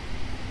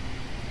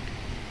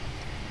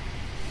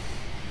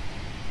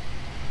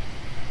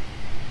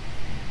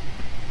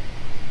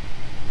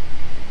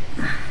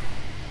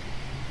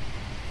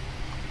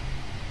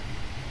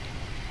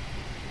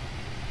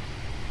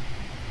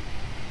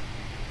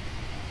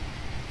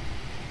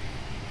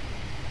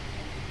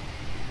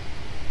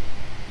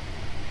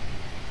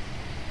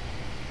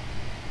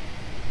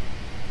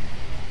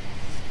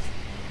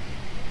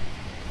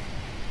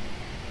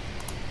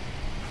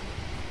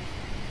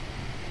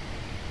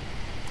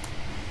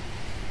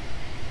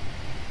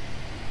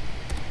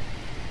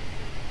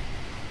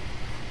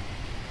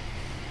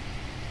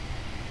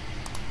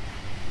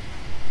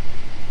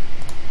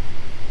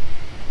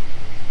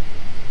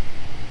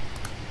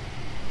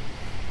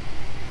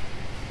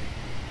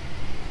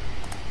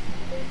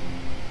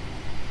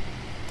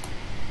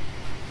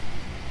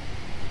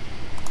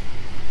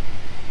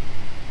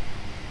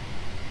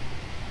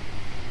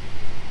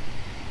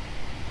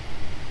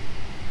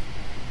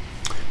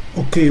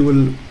 Okay,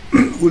 we'll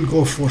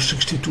go for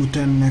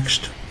 6210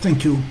 next.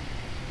 Thank you.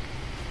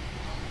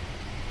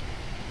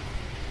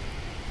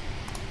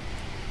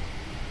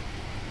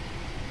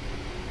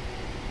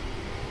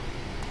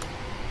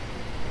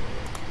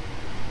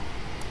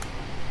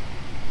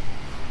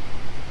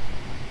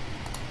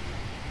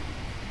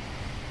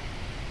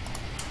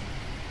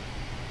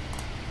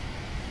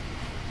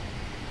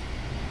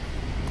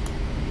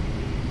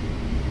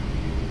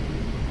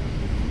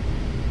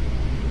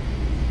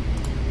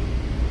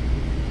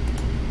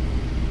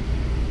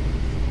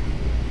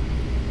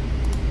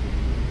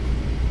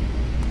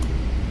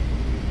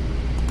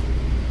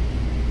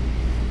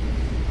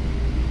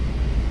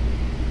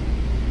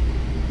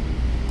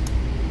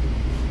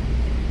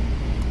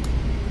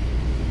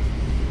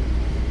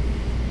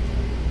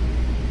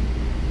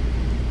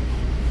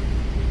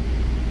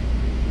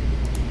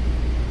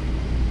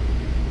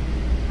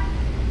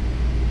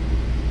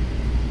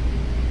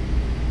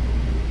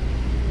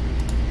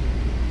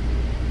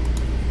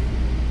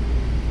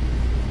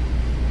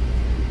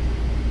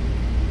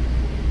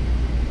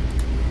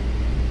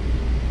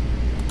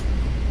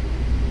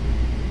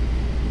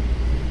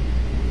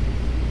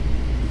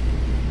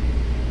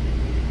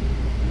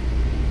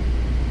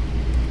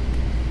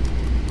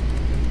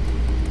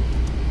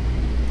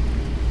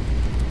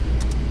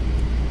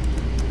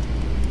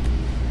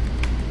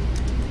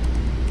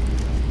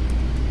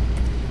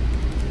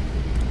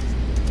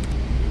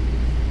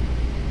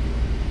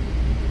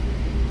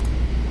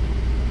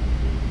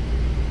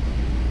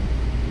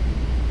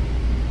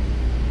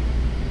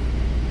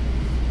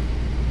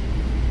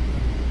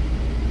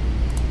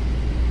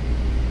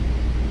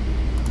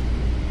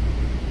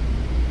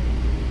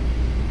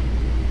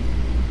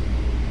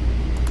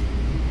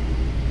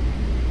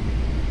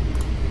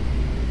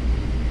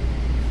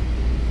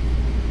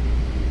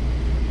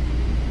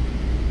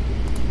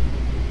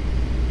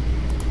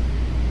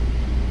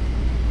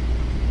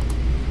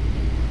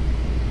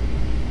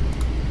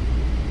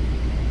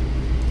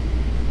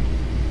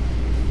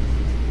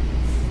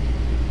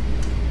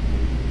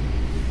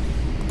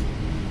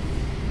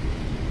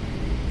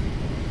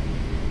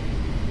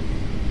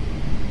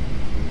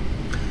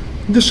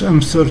 This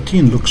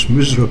M13 looks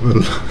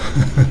miserable.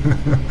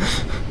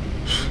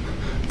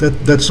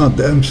 That's not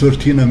the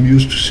M13 I'm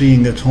used to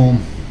seeing at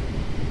home.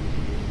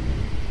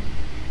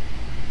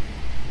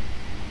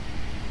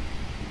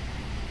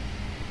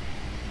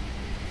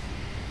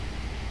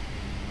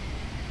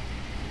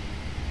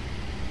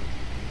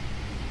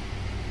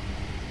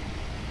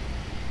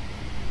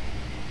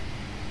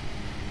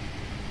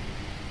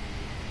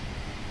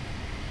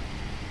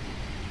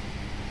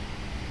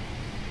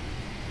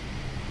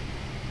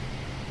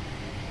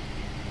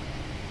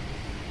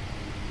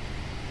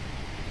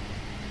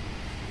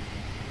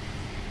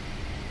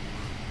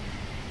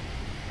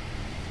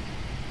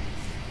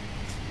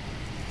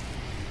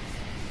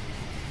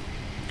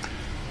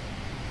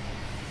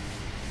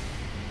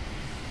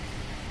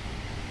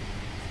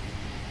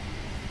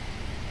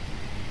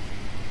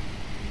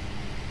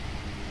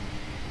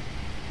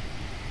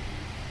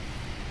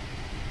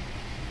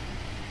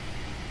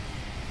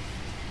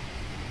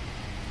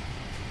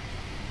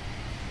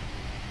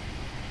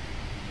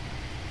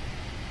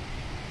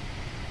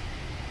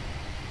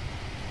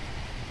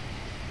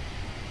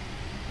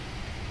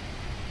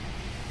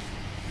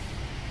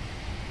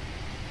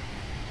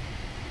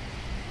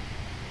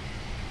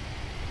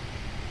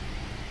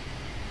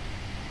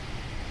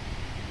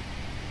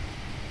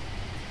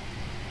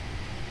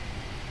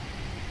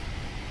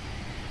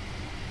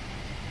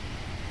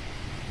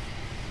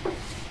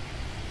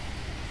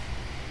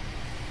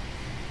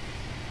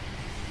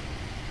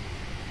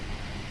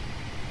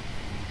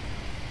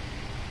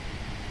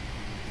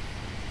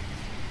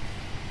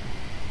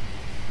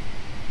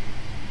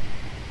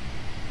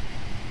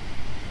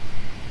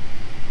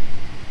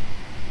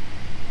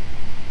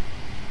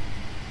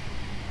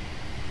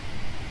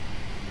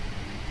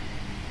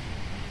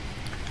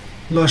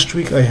 Last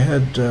week I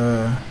had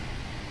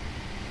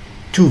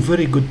 2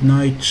 very good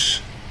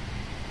nights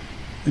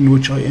in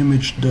which I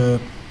imaged the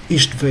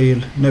East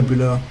Vale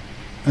Nebula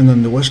and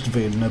then the West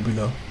Vale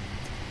Nebula,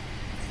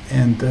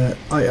 and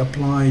I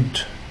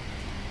applied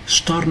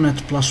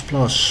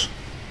StarNet++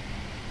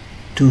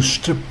 to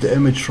strip the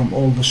image from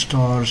all the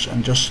stars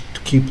and just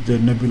keep the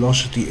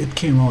nebulosity. It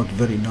came out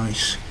very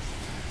nice.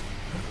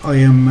 I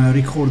am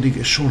recording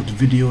a short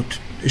video,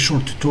 a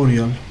short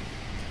tutorial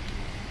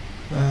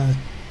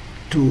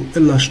to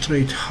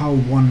illustrate how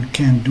one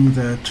can do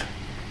that.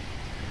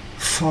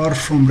 Far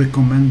from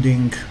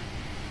recommending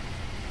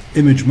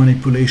image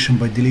manipulation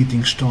by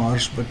deleting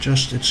stars, but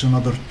just it's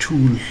another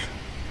tool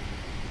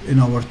in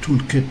our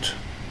toolkit.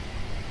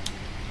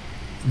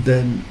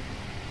 Then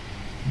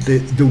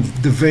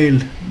the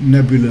Vale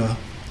Nebula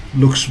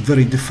looks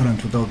very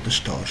different without the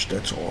stars,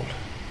 that's all.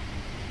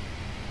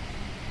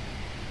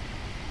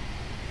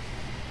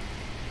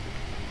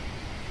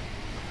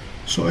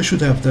 So I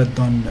should have that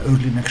done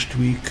early next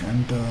week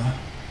and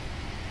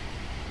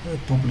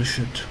publish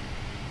it.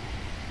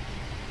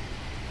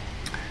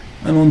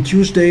 And on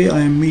Tuesday I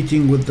am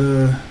meeting with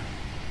the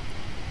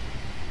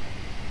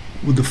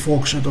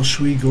folks at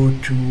Oswego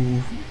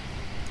to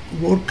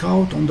work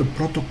out on the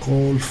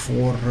protocol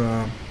for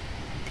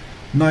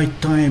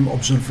nighttime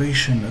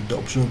observation at the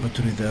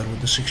observatory there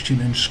with the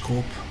 16-inch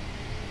scope.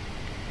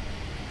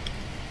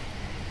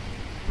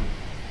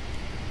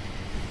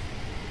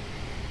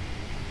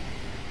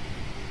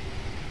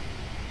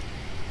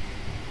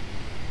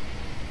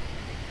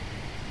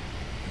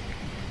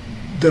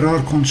 There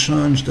are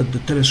concerns that the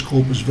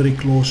telescope is very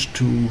close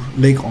to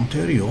Lake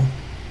Ontario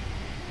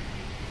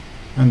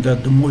and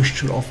that the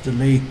moisture of the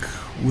lake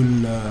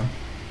will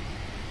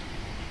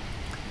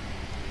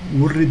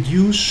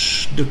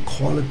reduce the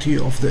quality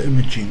of the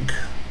imaging.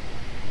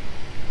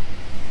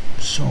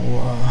 So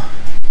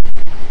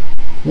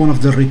one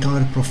of the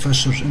retired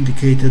professors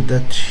indicated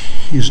that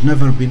he's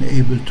never been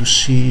able to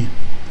see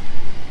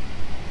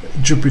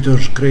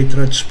Jupiter's Great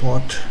Red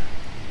Spot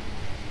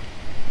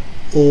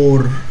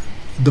or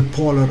the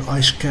polar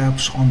ice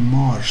caps on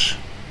Mars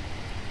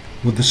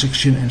with the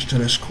 16-inch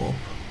telescope.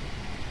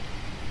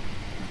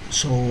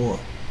 So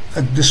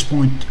at this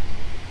point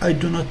I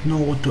do not know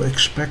what to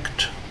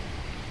expect,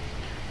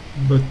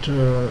 but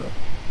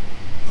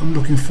I'm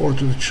looking forward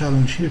to the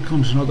challenge. Here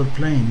comes another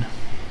plane.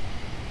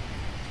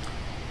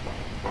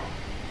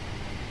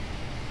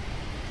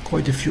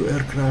 Quite a few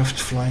aircraft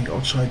flying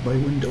outside my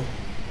window.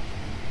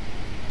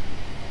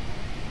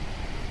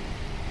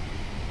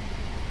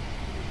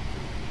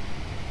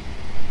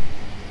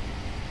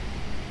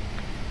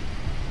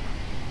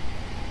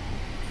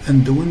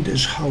 And the wind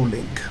is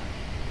howling.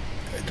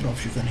 I don't know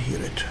if you can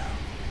hear it.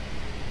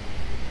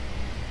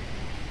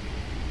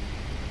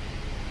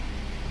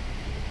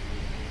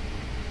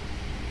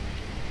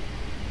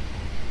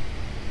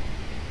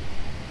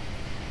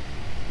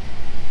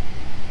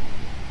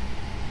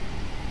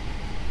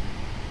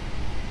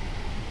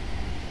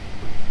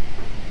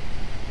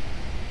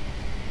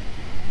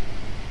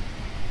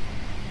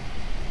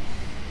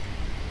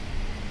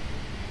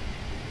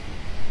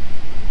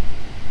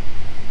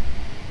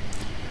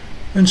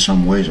 In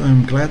some ways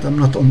I'm glad I'm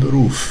not on the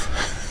roof.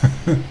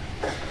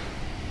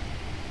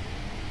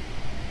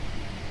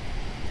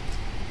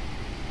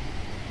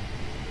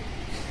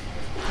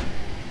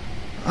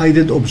 I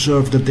did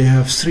observe that they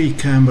have 3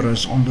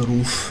 cameras on the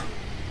roof,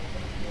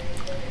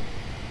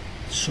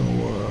 so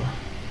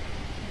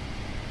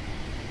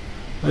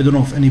I don't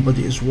know if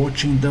anybody is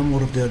watching them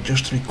or if they're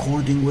just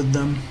recording with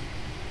them.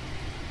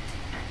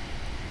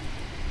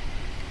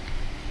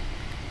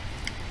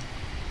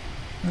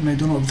 And I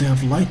don't know if they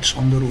have lights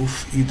on the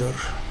roof either.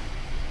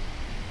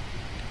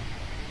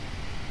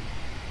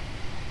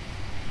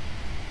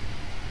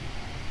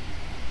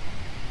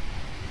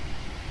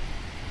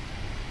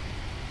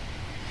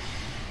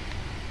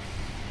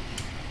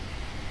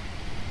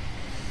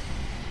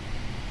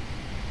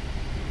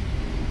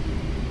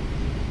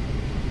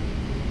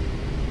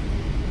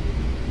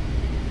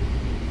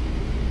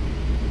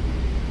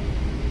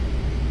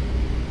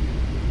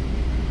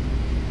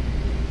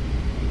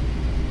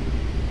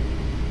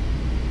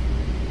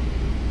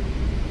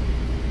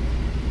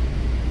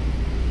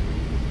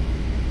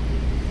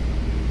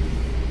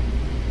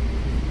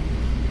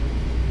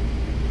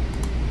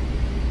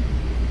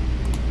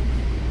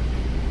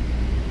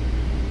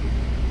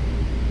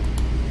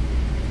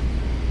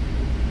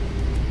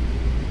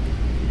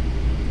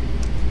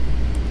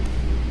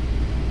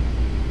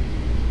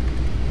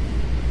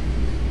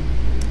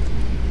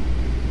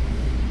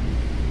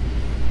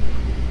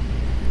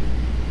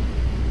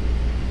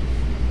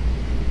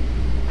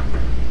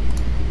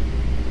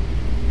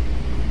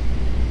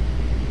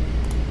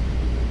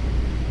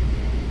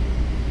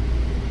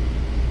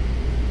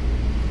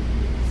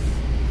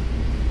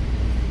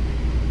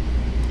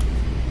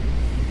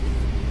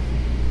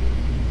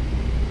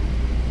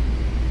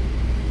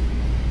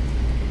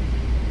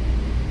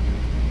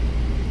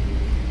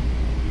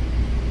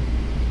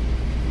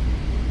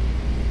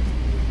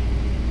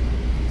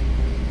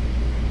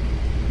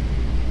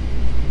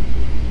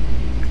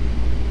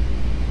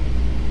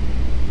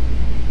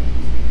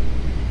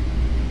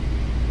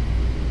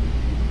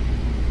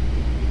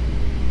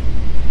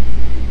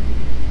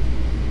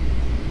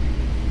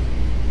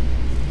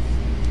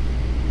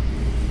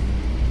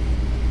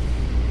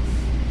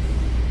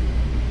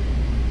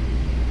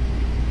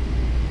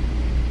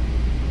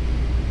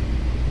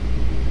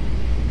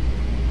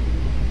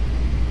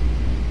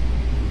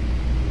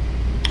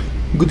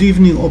 Good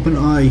evening,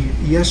 OpenEye.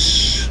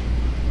 Yes,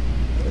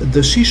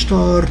 the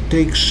Seestar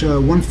takes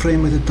one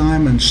frame at a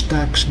time and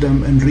stacks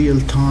them in real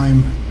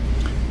time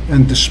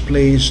and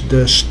displays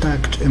the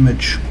stacked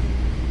image.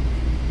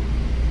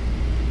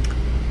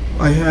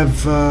 I have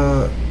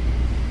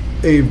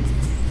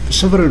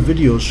several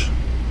videos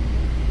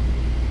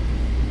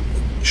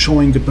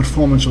showing the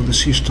performance of the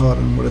Seestar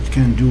and what it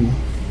can do.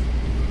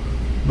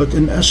 But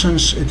in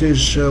essence, it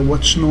is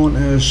what's known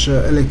as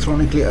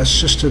electronically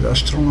assisted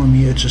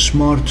astronomy. It's a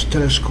smart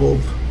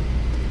telescope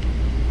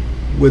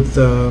with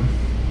a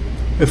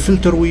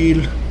filter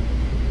wheel,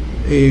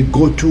 a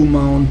go-to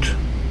mount,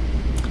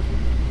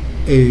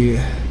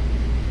 a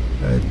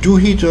dew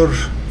heater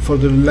for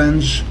the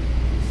lens,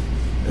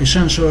 a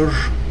sensor,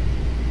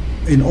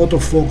 an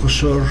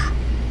autofocuser,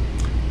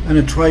 and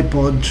a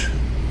tripod,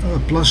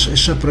 plus a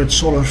separate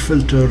solar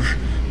filter,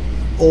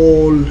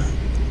 all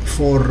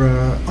for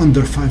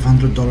under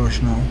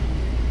 $500 now.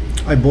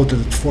 I bought it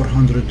at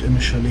 $400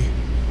 initially.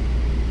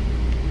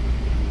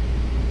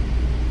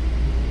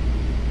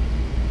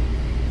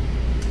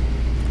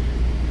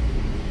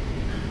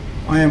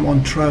 I am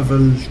on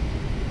travel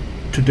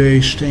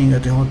today, staying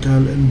at a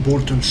hotel in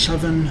Bortle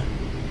 7.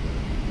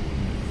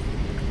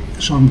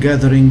 So I'm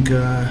gathering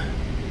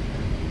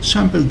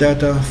sample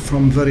data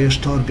from various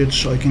targets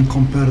so I can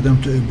compare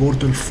them to a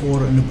Bortle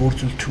 4 and a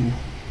Bortle 2.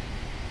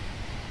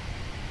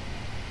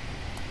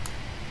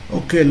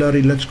 Okay,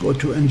 Larry, let's go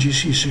to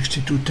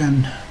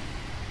NGC6210.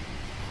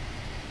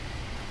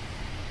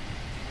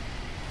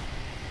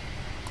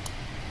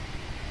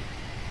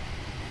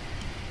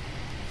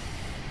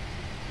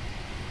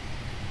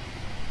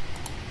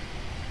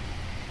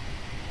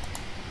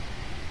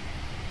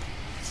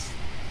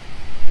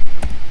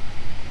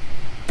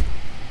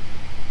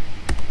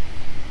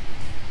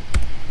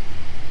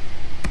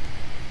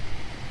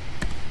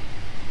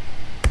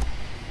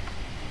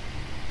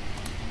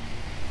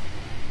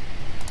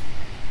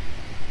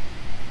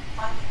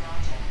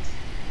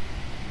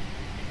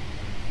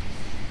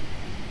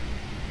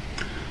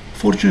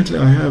 Fortunately,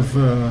 I have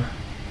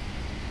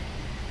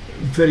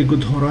very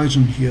good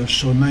horizon here,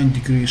 so 9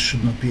 degrees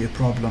should not be a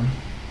problem.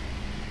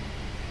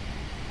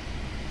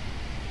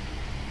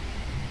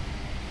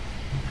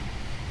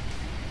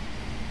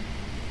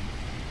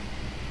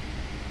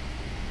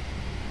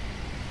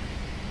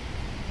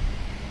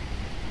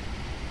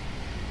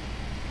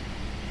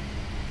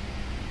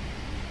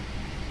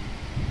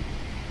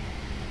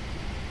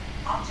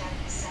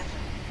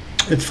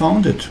 It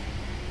found it.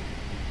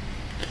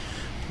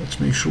 Let's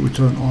make sure we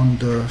turn on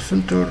the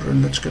filter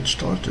and let's get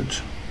started.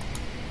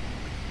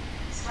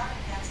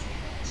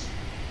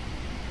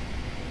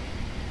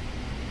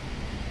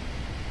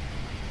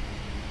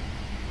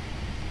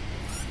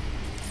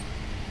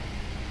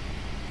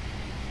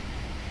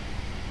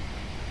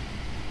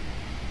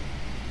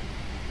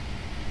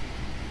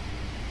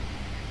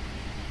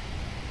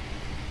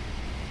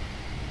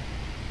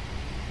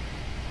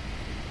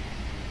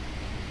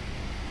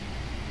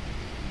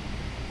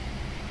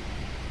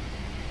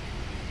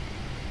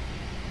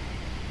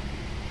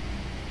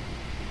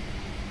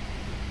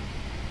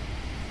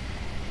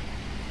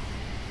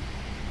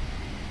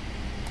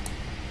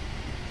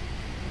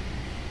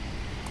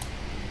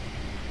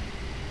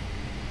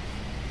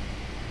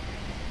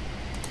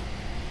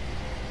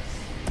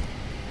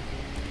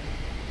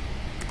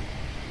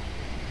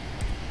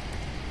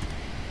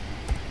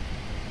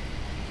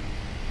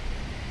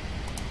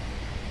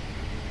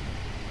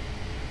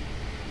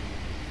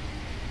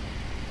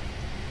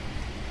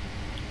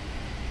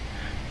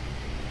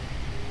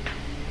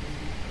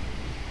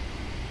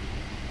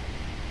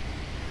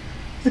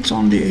 It's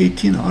only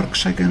 18 arc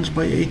seconds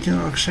by 18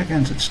 arc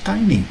seconds. It's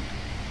tiny.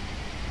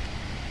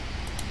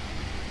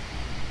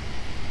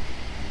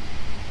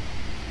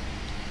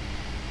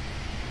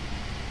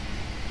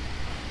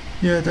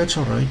 Yeah, that's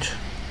all right.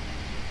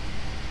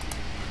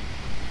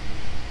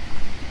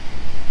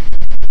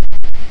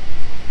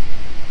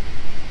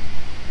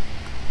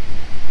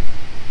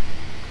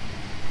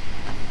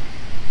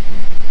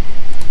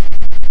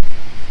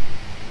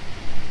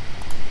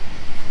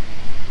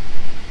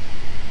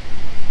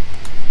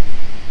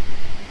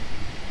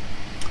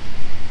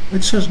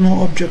 It says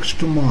no objects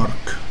to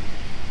mark.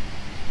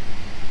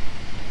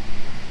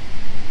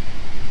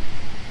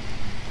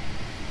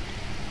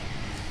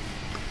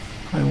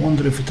 I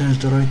wonder if it has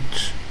the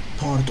right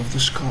part of the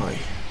sky.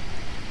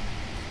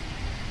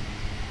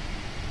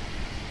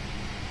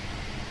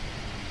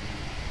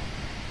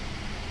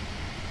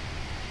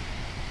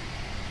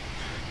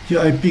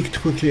 Yeah, I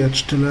peeked quickly at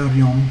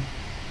Stellarium.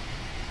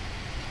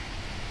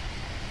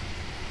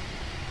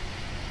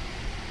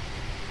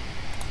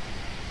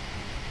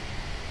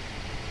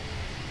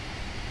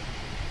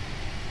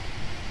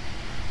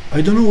 I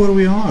don't know where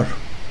we are.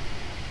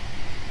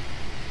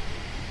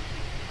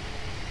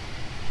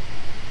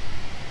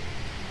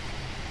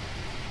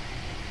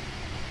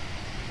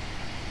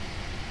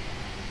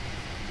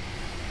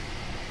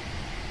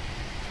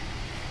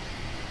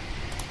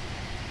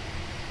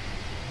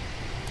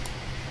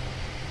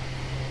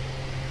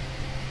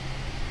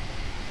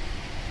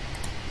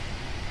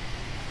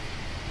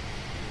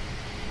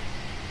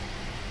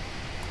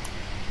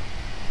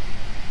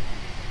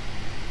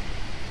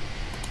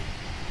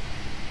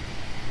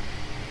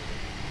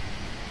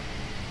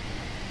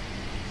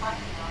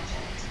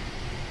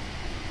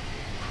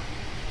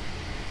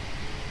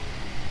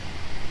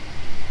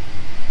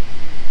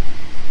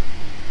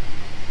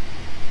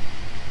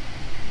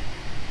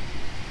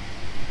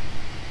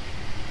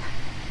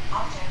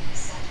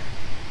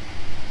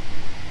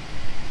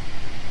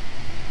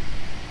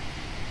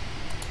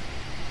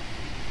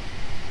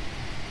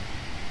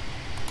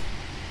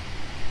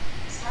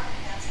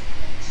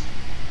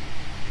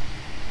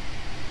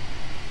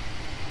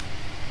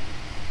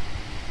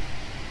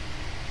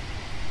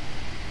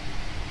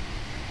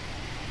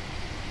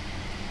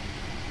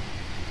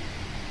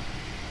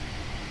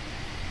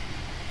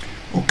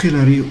 Okay,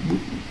 Larry,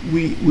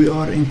 we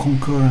are in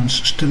concurrence.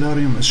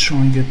 Stellarium is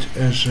showing it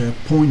as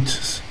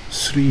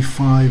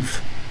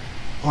 0.35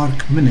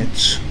 arc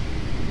minutes,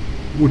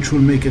 which will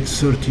make it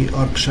 30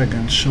 arc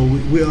seconds. So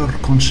we are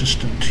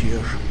consistent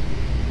here.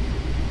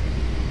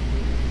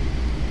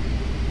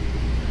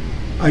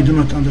 I do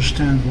not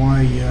understand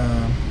why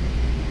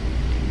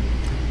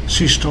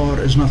Seestar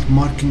is not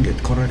marking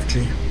it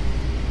correctly.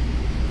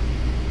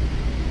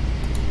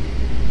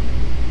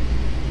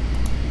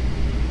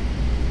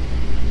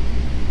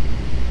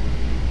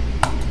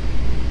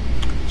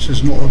 It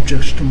says no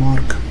objects to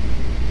mark.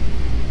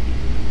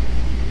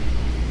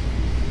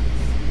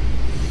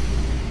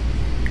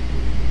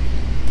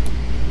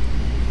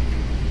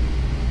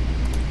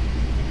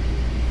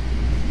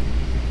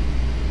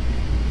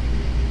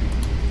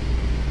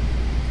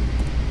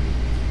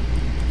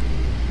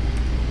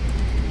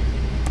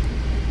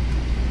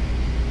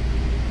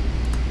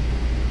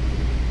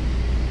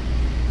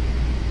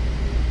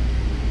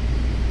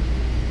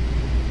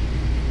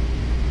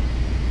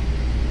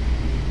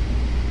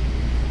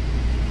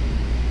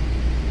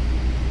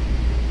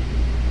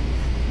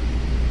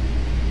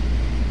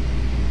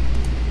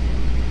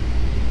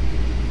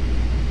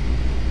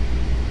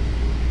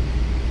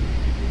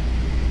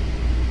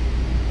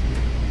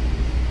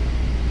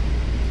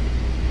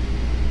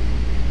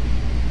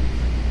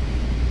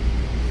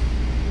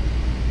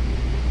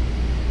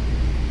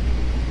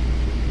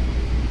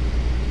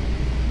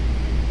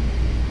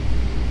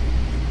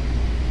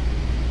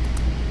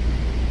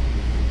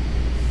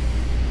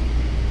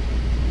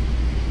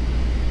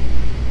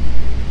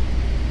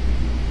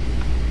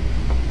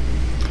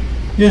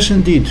 Yes,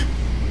 indeed.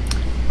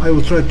 I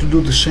will try to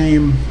do the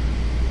same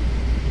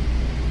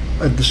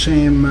at the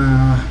same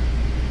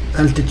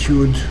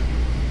altitude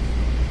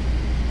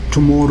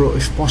tomorrow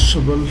if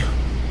possible.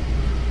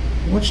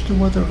 What's the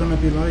weather gonna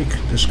be like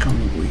this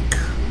coming week?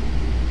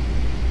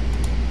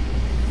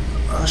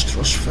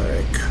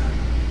 Astrospheric.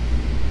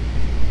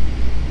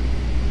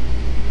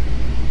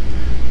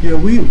 Yeah,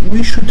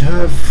 we should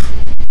have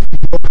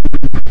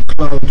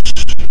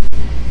clouds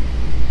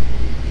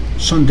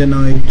Sunday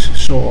night,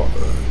 so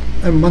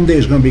and Monday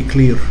is going to be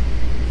clear.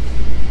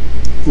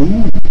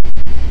 Ooh,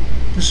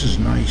 this is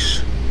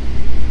nice.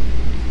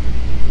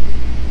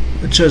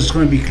 It says it's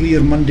going to be clear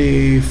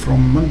Monday,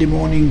 from Monday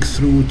morning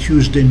through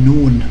Tuesday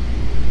noon.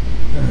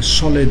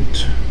 Solid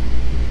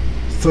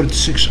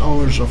 36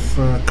 hours of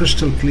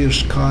crystal clear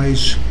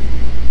skies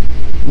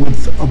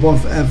with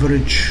above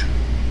average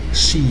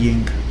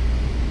seeing.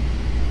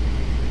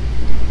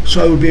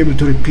 So I will be able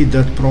to repeat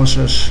that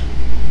process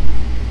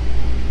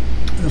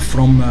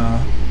from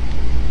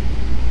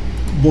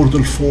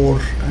Bortle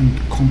 4 and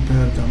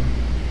compare them.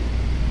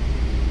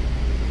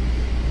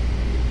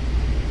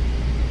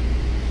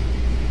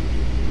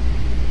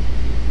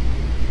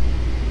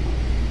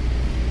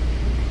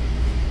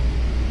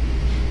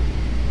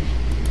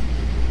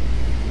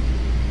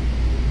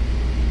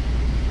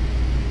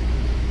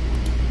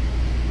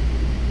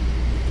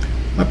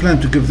 I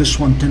plan to give this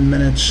one 10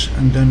 minutes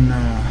and then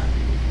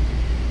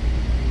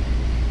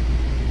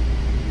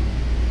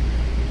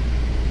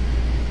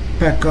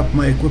pack up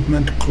my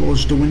equipment,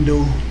 close the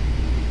window,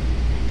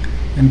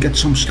 and get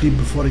some sleep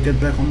before I get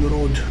back on the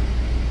road.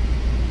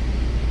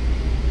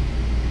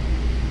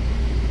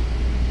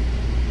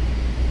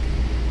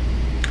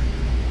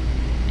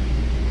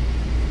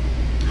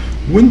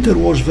 Winter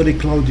was very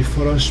cloudy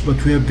for us,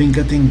 but we have been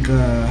getting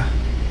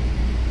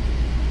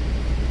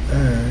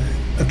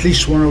at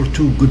least 1 or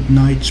 2 good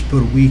nights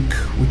per week,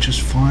 which is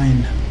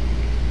fine.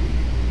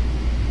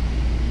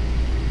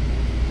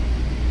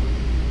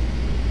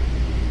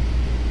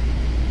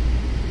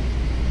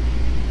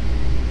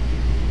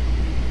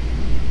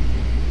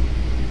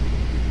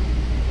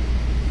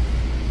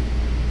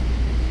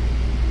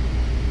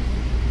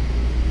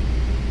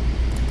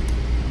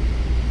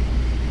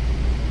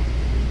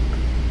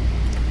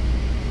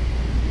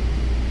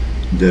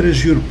 There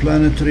is your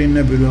planetary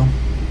nebula.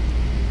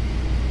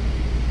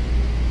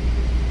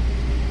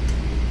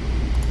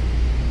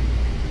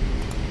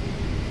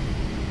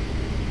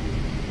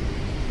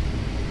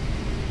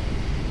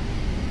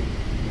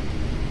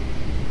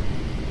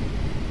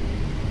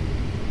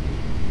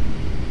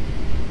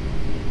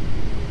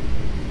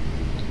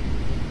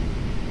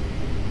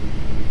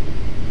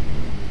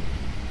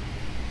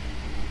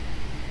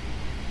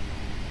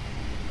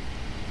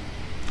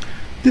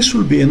 This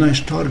will be a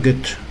nice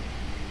target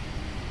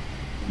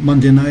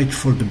Monday night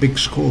for the big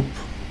scope.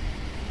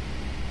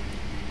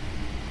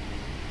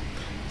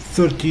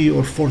 30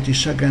 or 40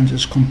 seconds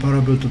is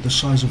comparable to the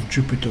size of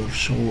Jupiter,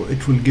 so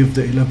it will give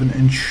the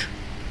 11-inch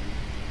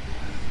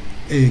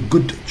a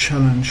good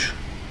challenge.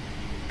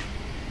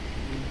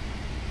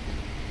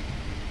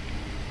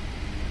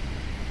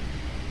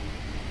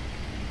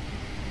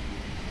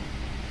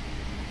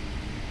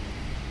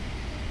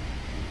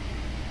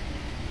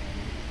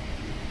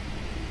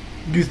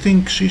 Do you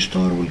think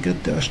Seestar will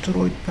get the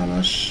asteroid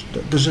Pallas?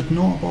 Does it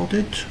know about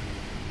it?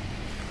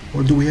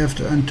 Or do we have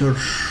to enter?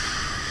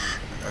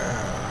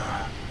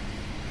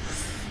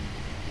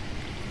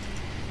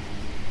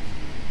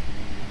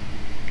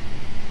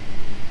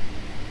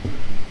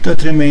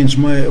 That remains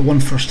my one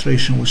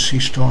frustration with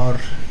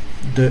Seestar,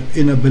 the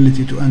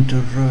inability to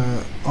enter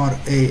RA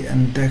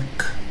and DEC.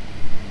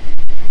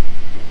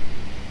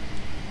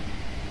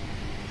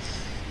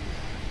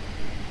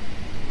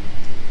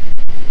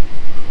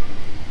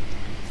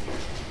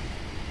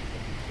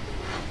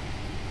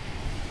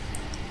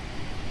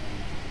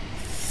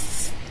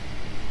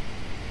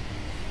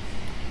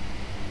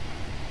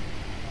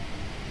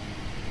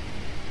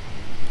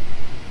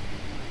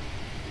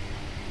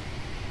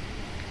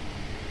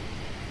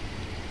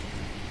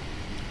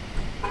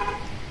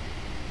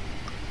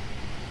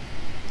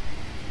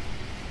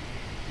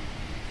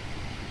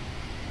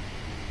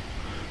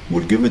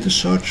 We'll give it a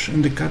search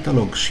in the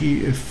catalog, see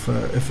if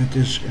it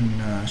is in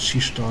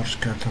Seestar's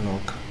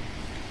catalog.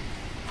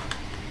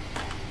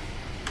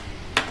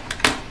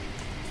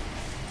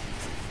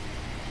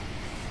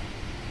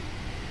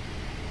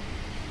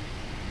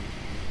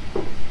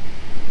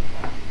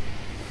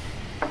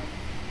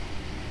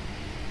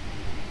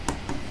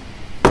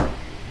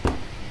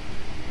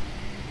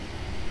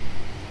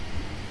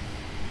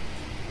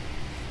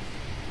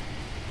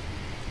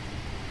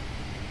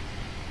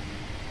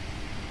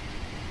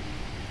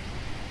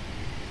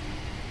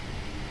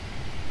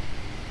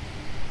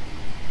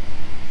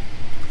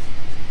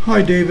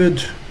 Hi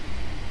David,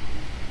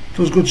 it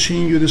was good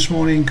seeing you this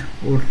morning,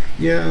 or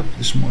yeah,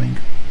 this morning.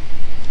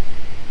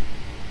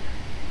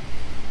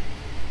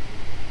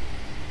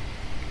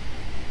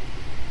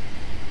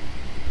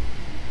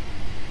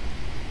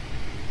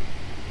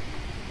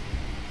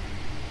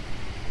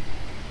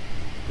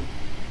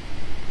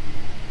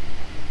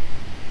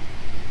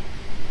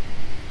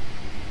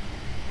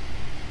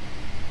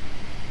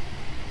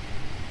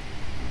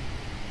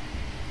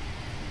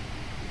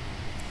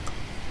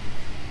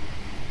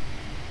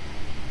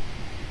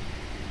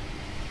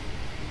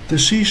 The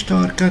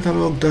Seestar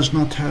catalog does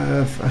not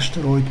have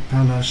asteroid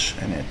Pallas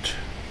in it.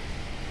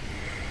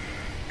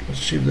 Let's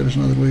see if there is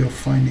another way of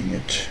finding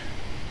it.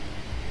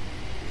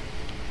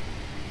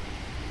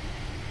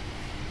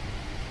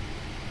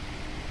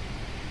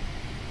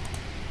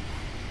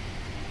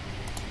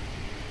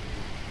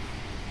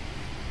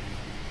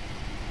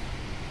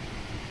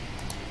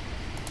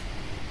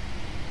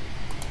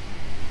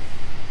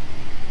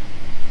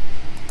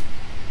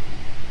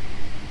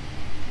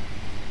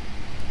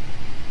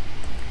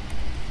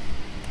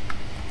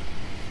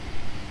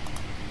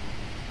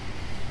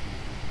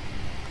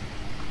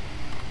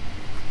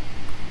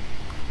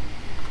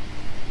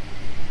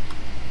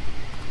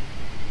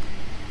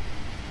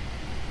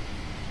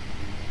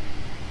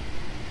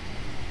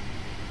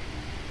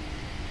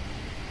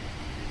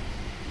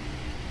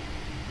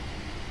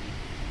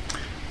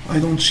 I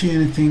don't see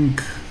anything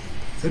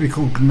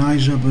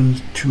recognizable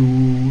to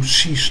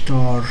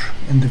Seestar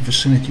in the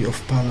vicinity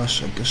of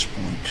Pallas at this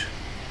point.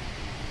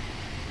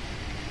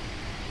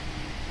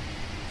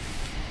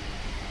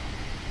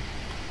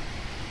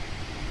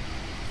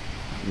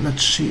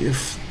 Let's see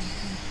if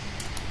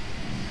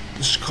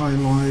the Sky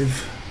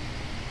Live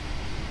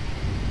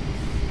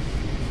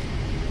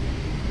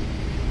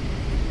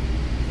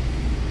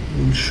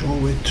will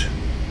show it.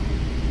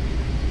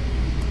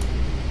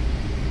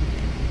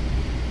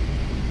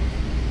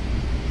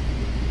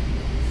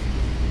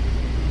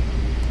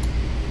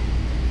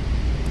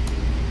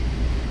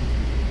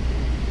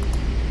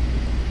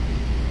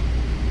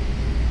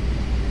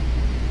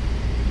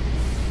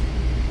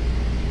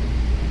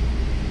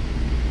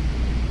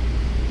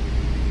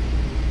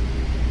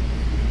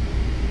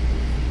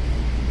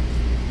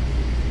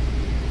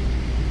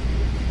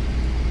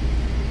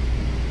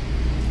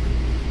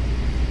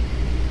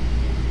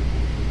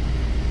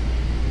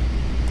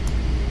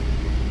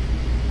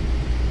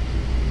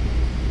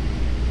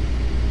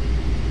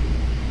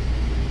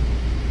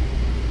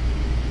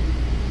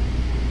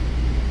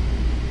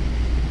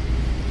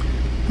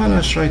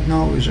 Pallas right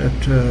now is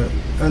at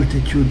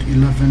altitude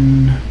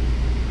 11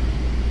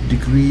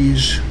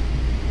 degrees.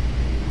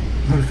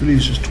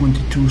 Hercules is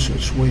 22, so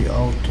it's way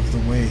out of the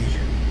way.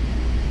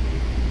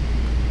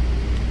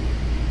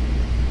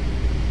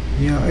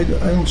 Yeah, I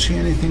don't see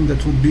anything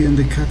that would be in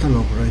the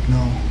catalog right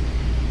now.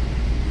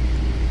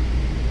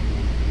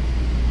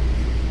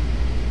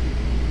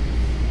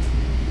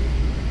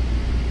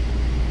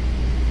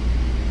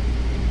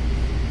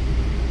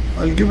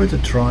 I'll give it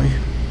a try.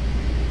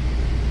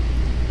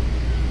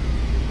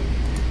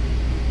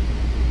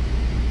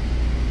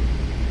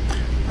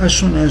 As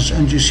soon as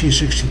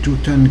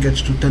NGC6210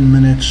 gets to 10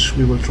 minutes,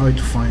 we will try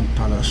to find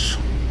Pallas.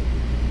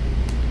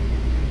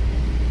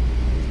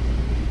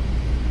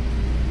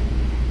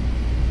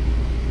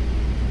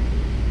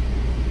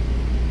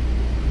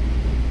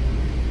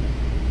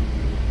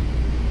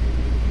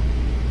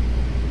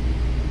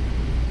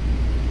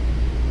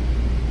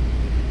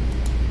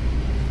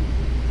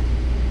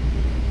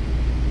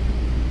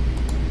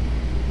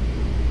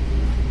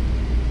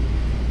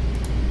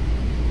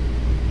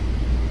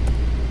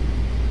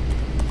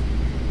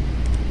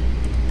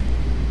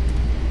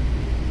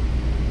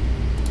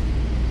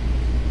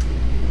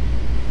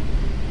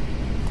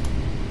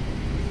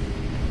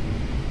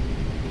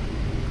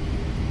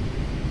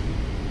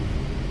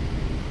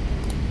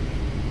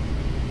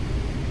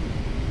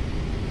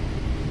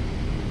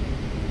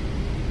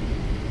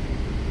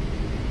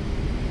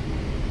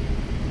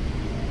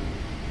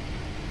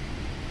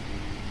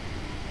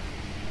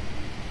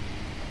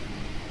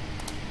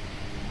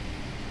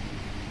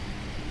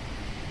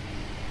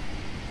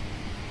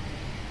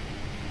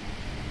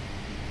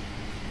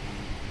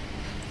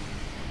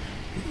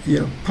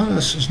 Yeah,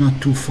 Palace is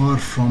not too far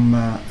from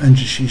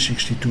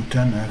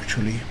NGC6210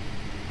 actually.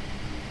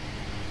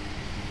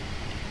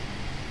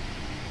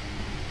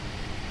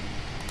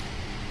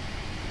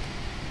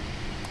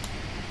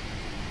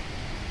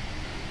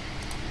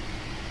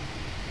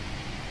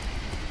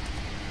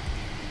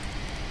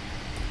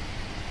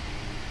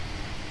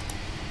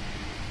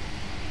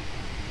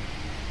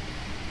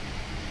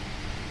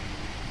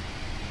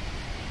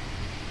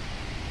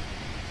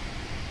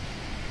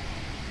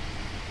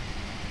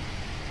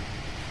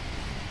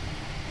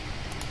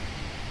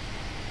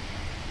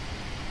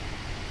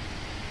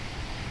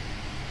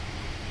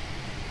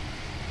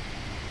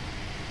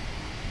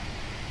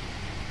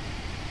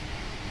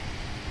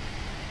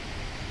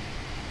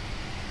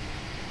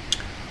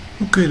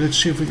 Okay, let's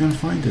see if we can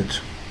find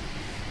it.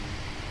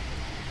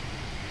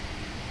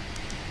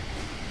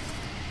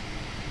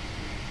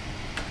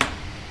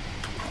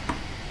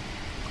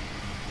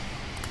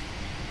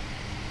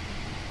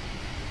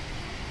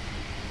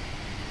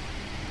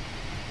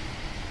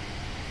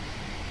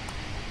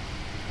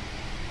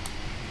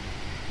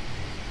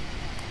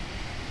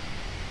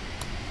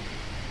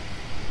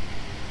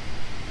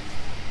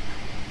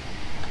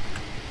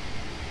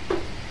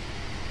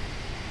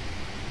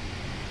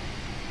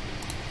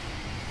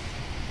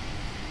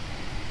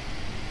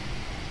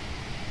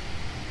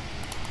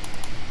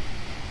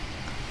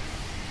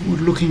 We're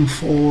looking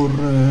for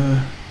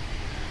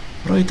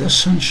right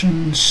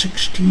ascension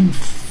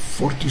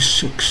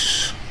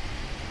 1646.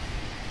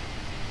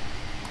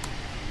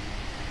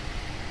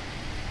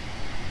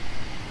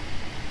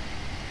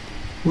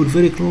 We're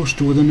very close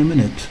to within a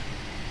minute.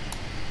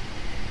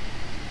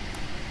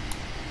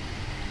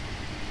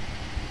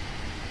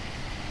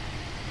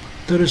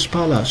 There is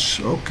Pallas,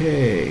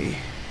 okay.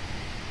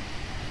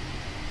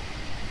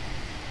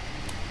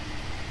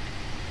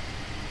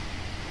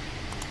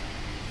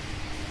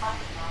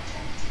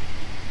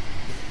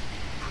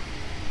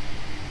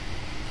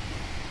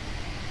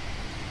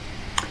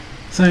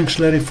 Thanks,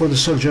 Larry, for the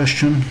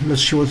suggestion.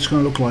 Let's see what it's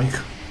going to look like.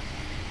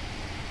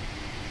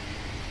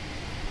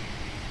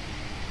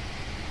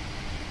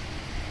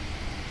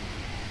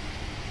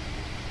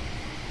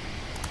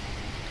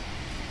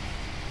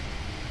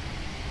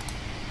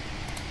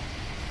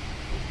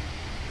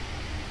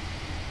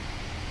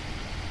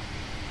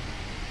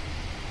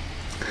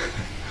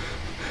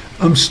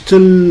 I'm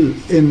still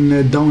in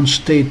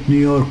downstate New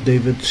York,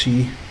 David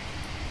C.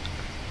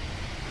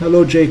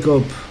 Hello,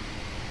 Jacob.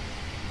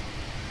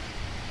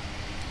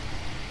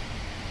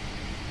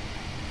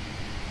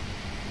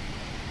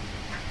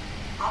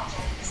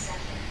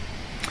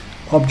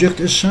 Object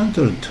is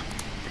centered.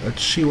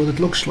 Let's see what it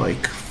looks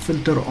like.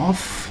 Filter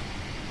off.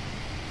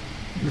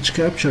 Let's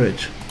capture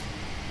it.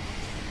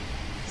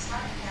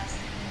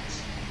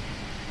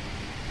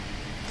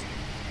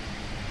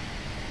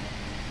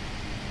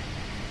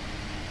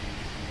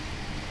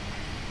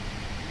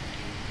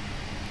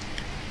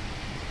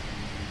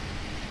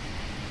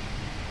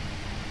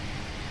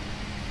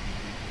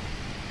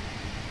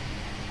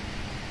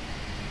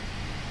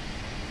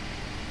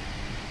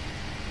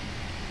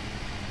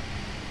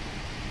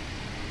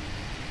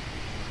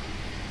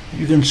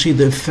 You can see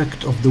the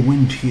effect of the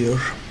wind here.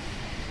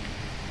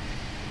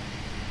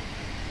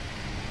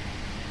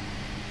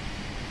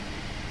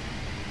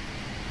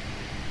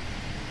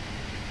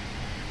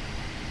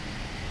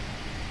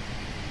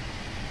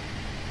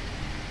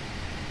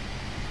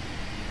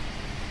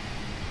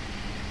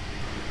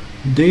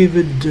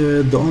 David,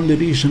 the only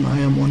reason I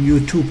am on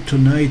YouTube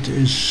tonight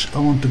is I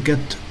want to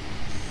get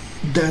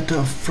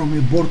data from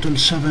a Bortle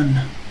 7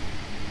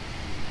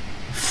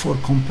 for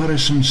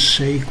comparison's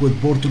sake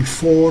with Bortle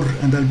 4,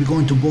 and I'll be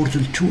going to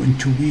Bortle 2 in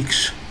 2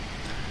 weeks.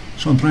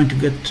 So I'm trying to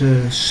get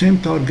same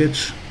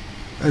targets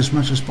as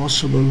much as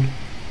possible.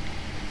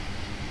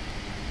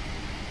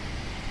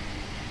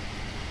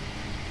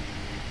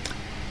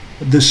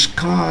 The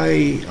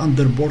sky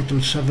under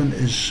Bortle 7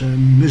 is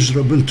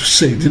miserable, to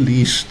say the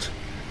least.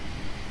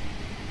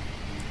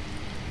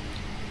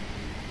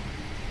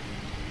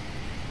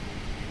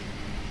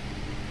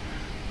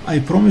 I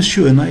promise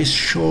you a nice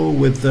show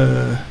with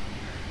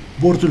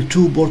Bortle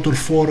 2, Bortle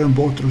 4 and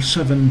Bortle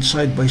 7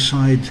 side by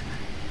side.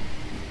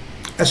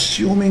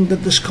 Assuming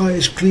that the sky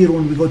is clear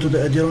when we go to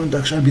the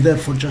Adirondacks, I'll be there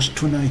for just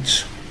 2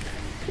 nights.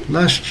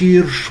 Last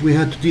year we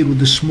had to deal with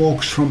the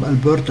smokes from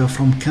Alberta,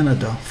 from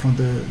Canada, from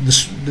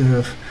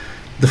the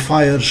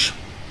fires.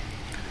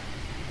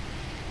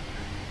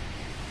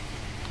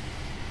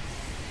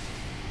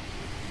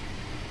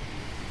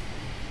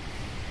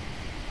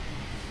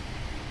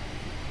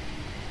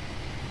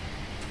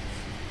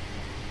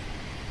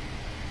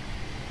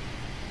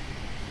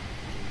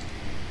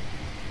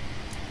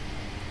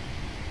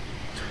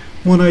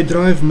 When I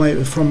drive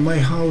from my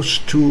house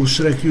to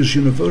Syracuse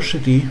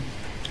University,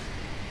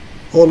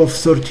 all of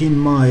 13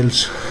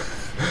 miles,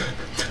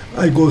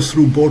 I go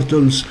through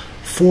Bortles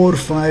 4,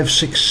 5,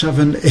 6,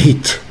 7,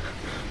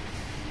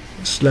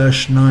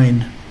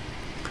 8/9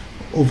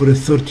 over a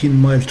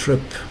 13-mile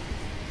trip.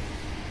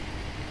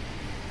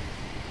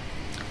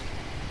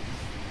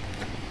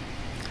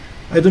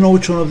 I don't know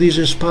which one of these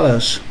is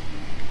Pallas.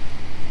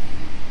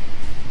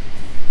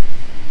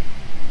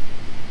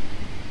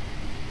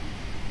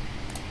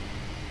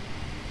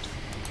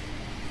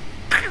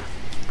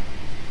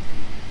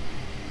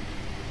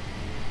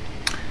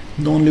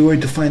 The only way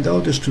to find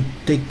out is to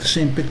take the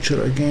same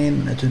picture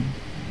again at a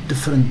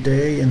different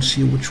day and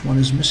see which one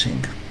is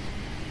missing.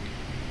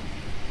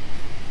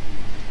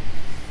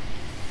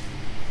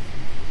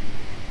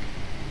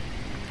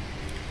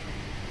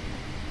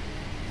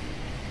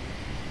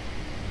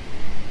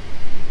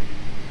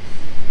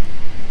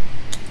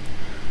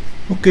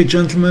 Okay,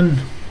 gentlemen,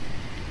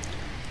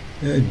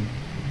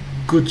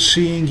 good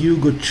seeing you,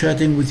 good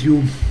chatting with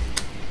you.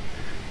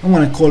 I'm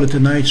gonna call it a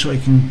night so I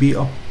can be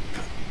up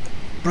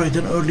bright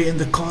and early in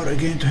the car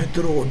again to hit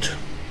the road.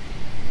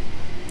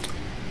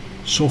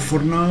 So for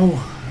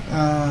now,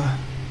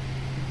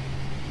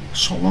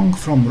 so long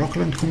from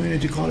Rockland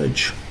Community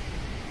College.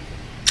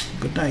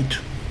 Good night.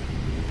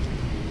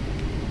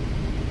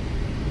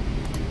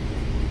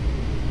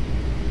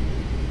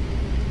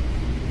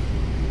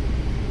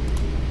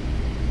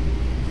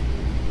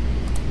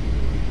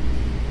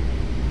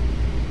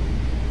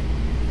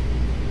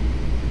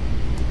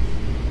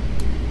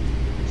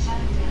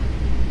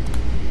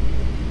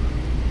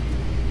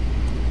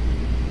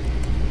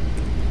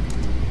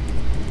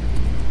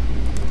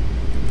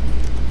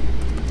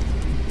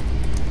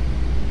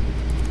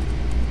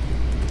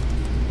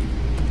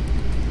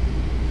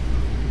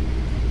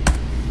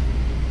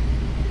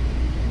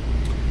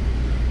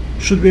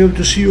 Should be able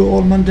to see you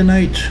all Monday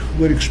night.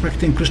 We're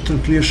expecting crystal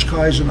clear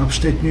skies in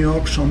upstate New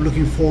York, so I'm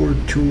looking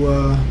forward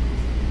to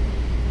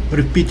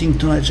repeating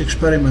tonight's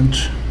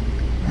experiment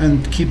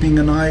and keeping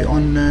an eye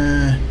on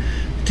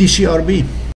T CrB.